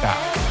live chat.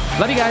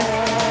 Love you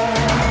guys.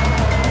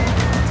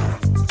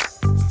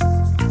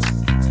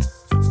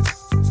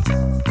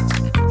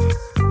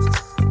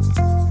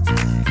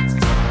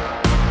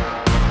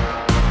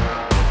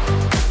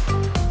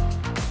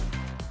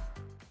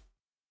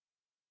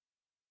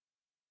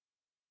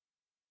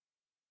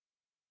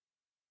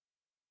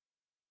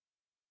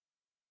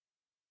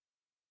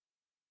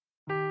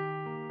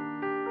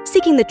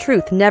 Seeking the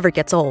truth never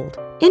gets old.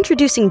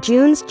 Introducing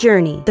June's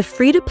Journey, the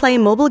free-to-play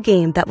mobile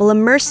game that will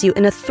immerse you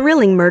in a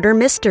thrilling murder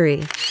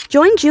mystery.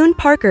 Join June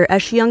Parker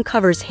as she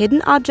uncovers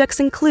hidden objects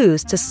and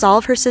clues to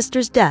solve her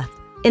sister's death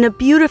in a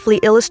beautifully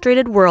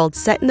illustrated world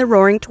set in the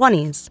Roaring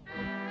 '20s.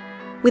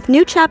 With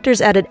new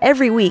chapters added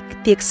every week,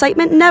 the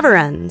excitement never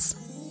ends.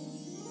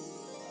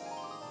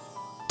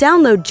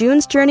 Download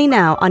June's Journey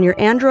now on your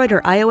Android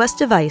or iOS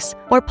device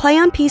or play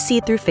on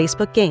PC through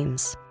Facebook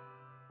Games.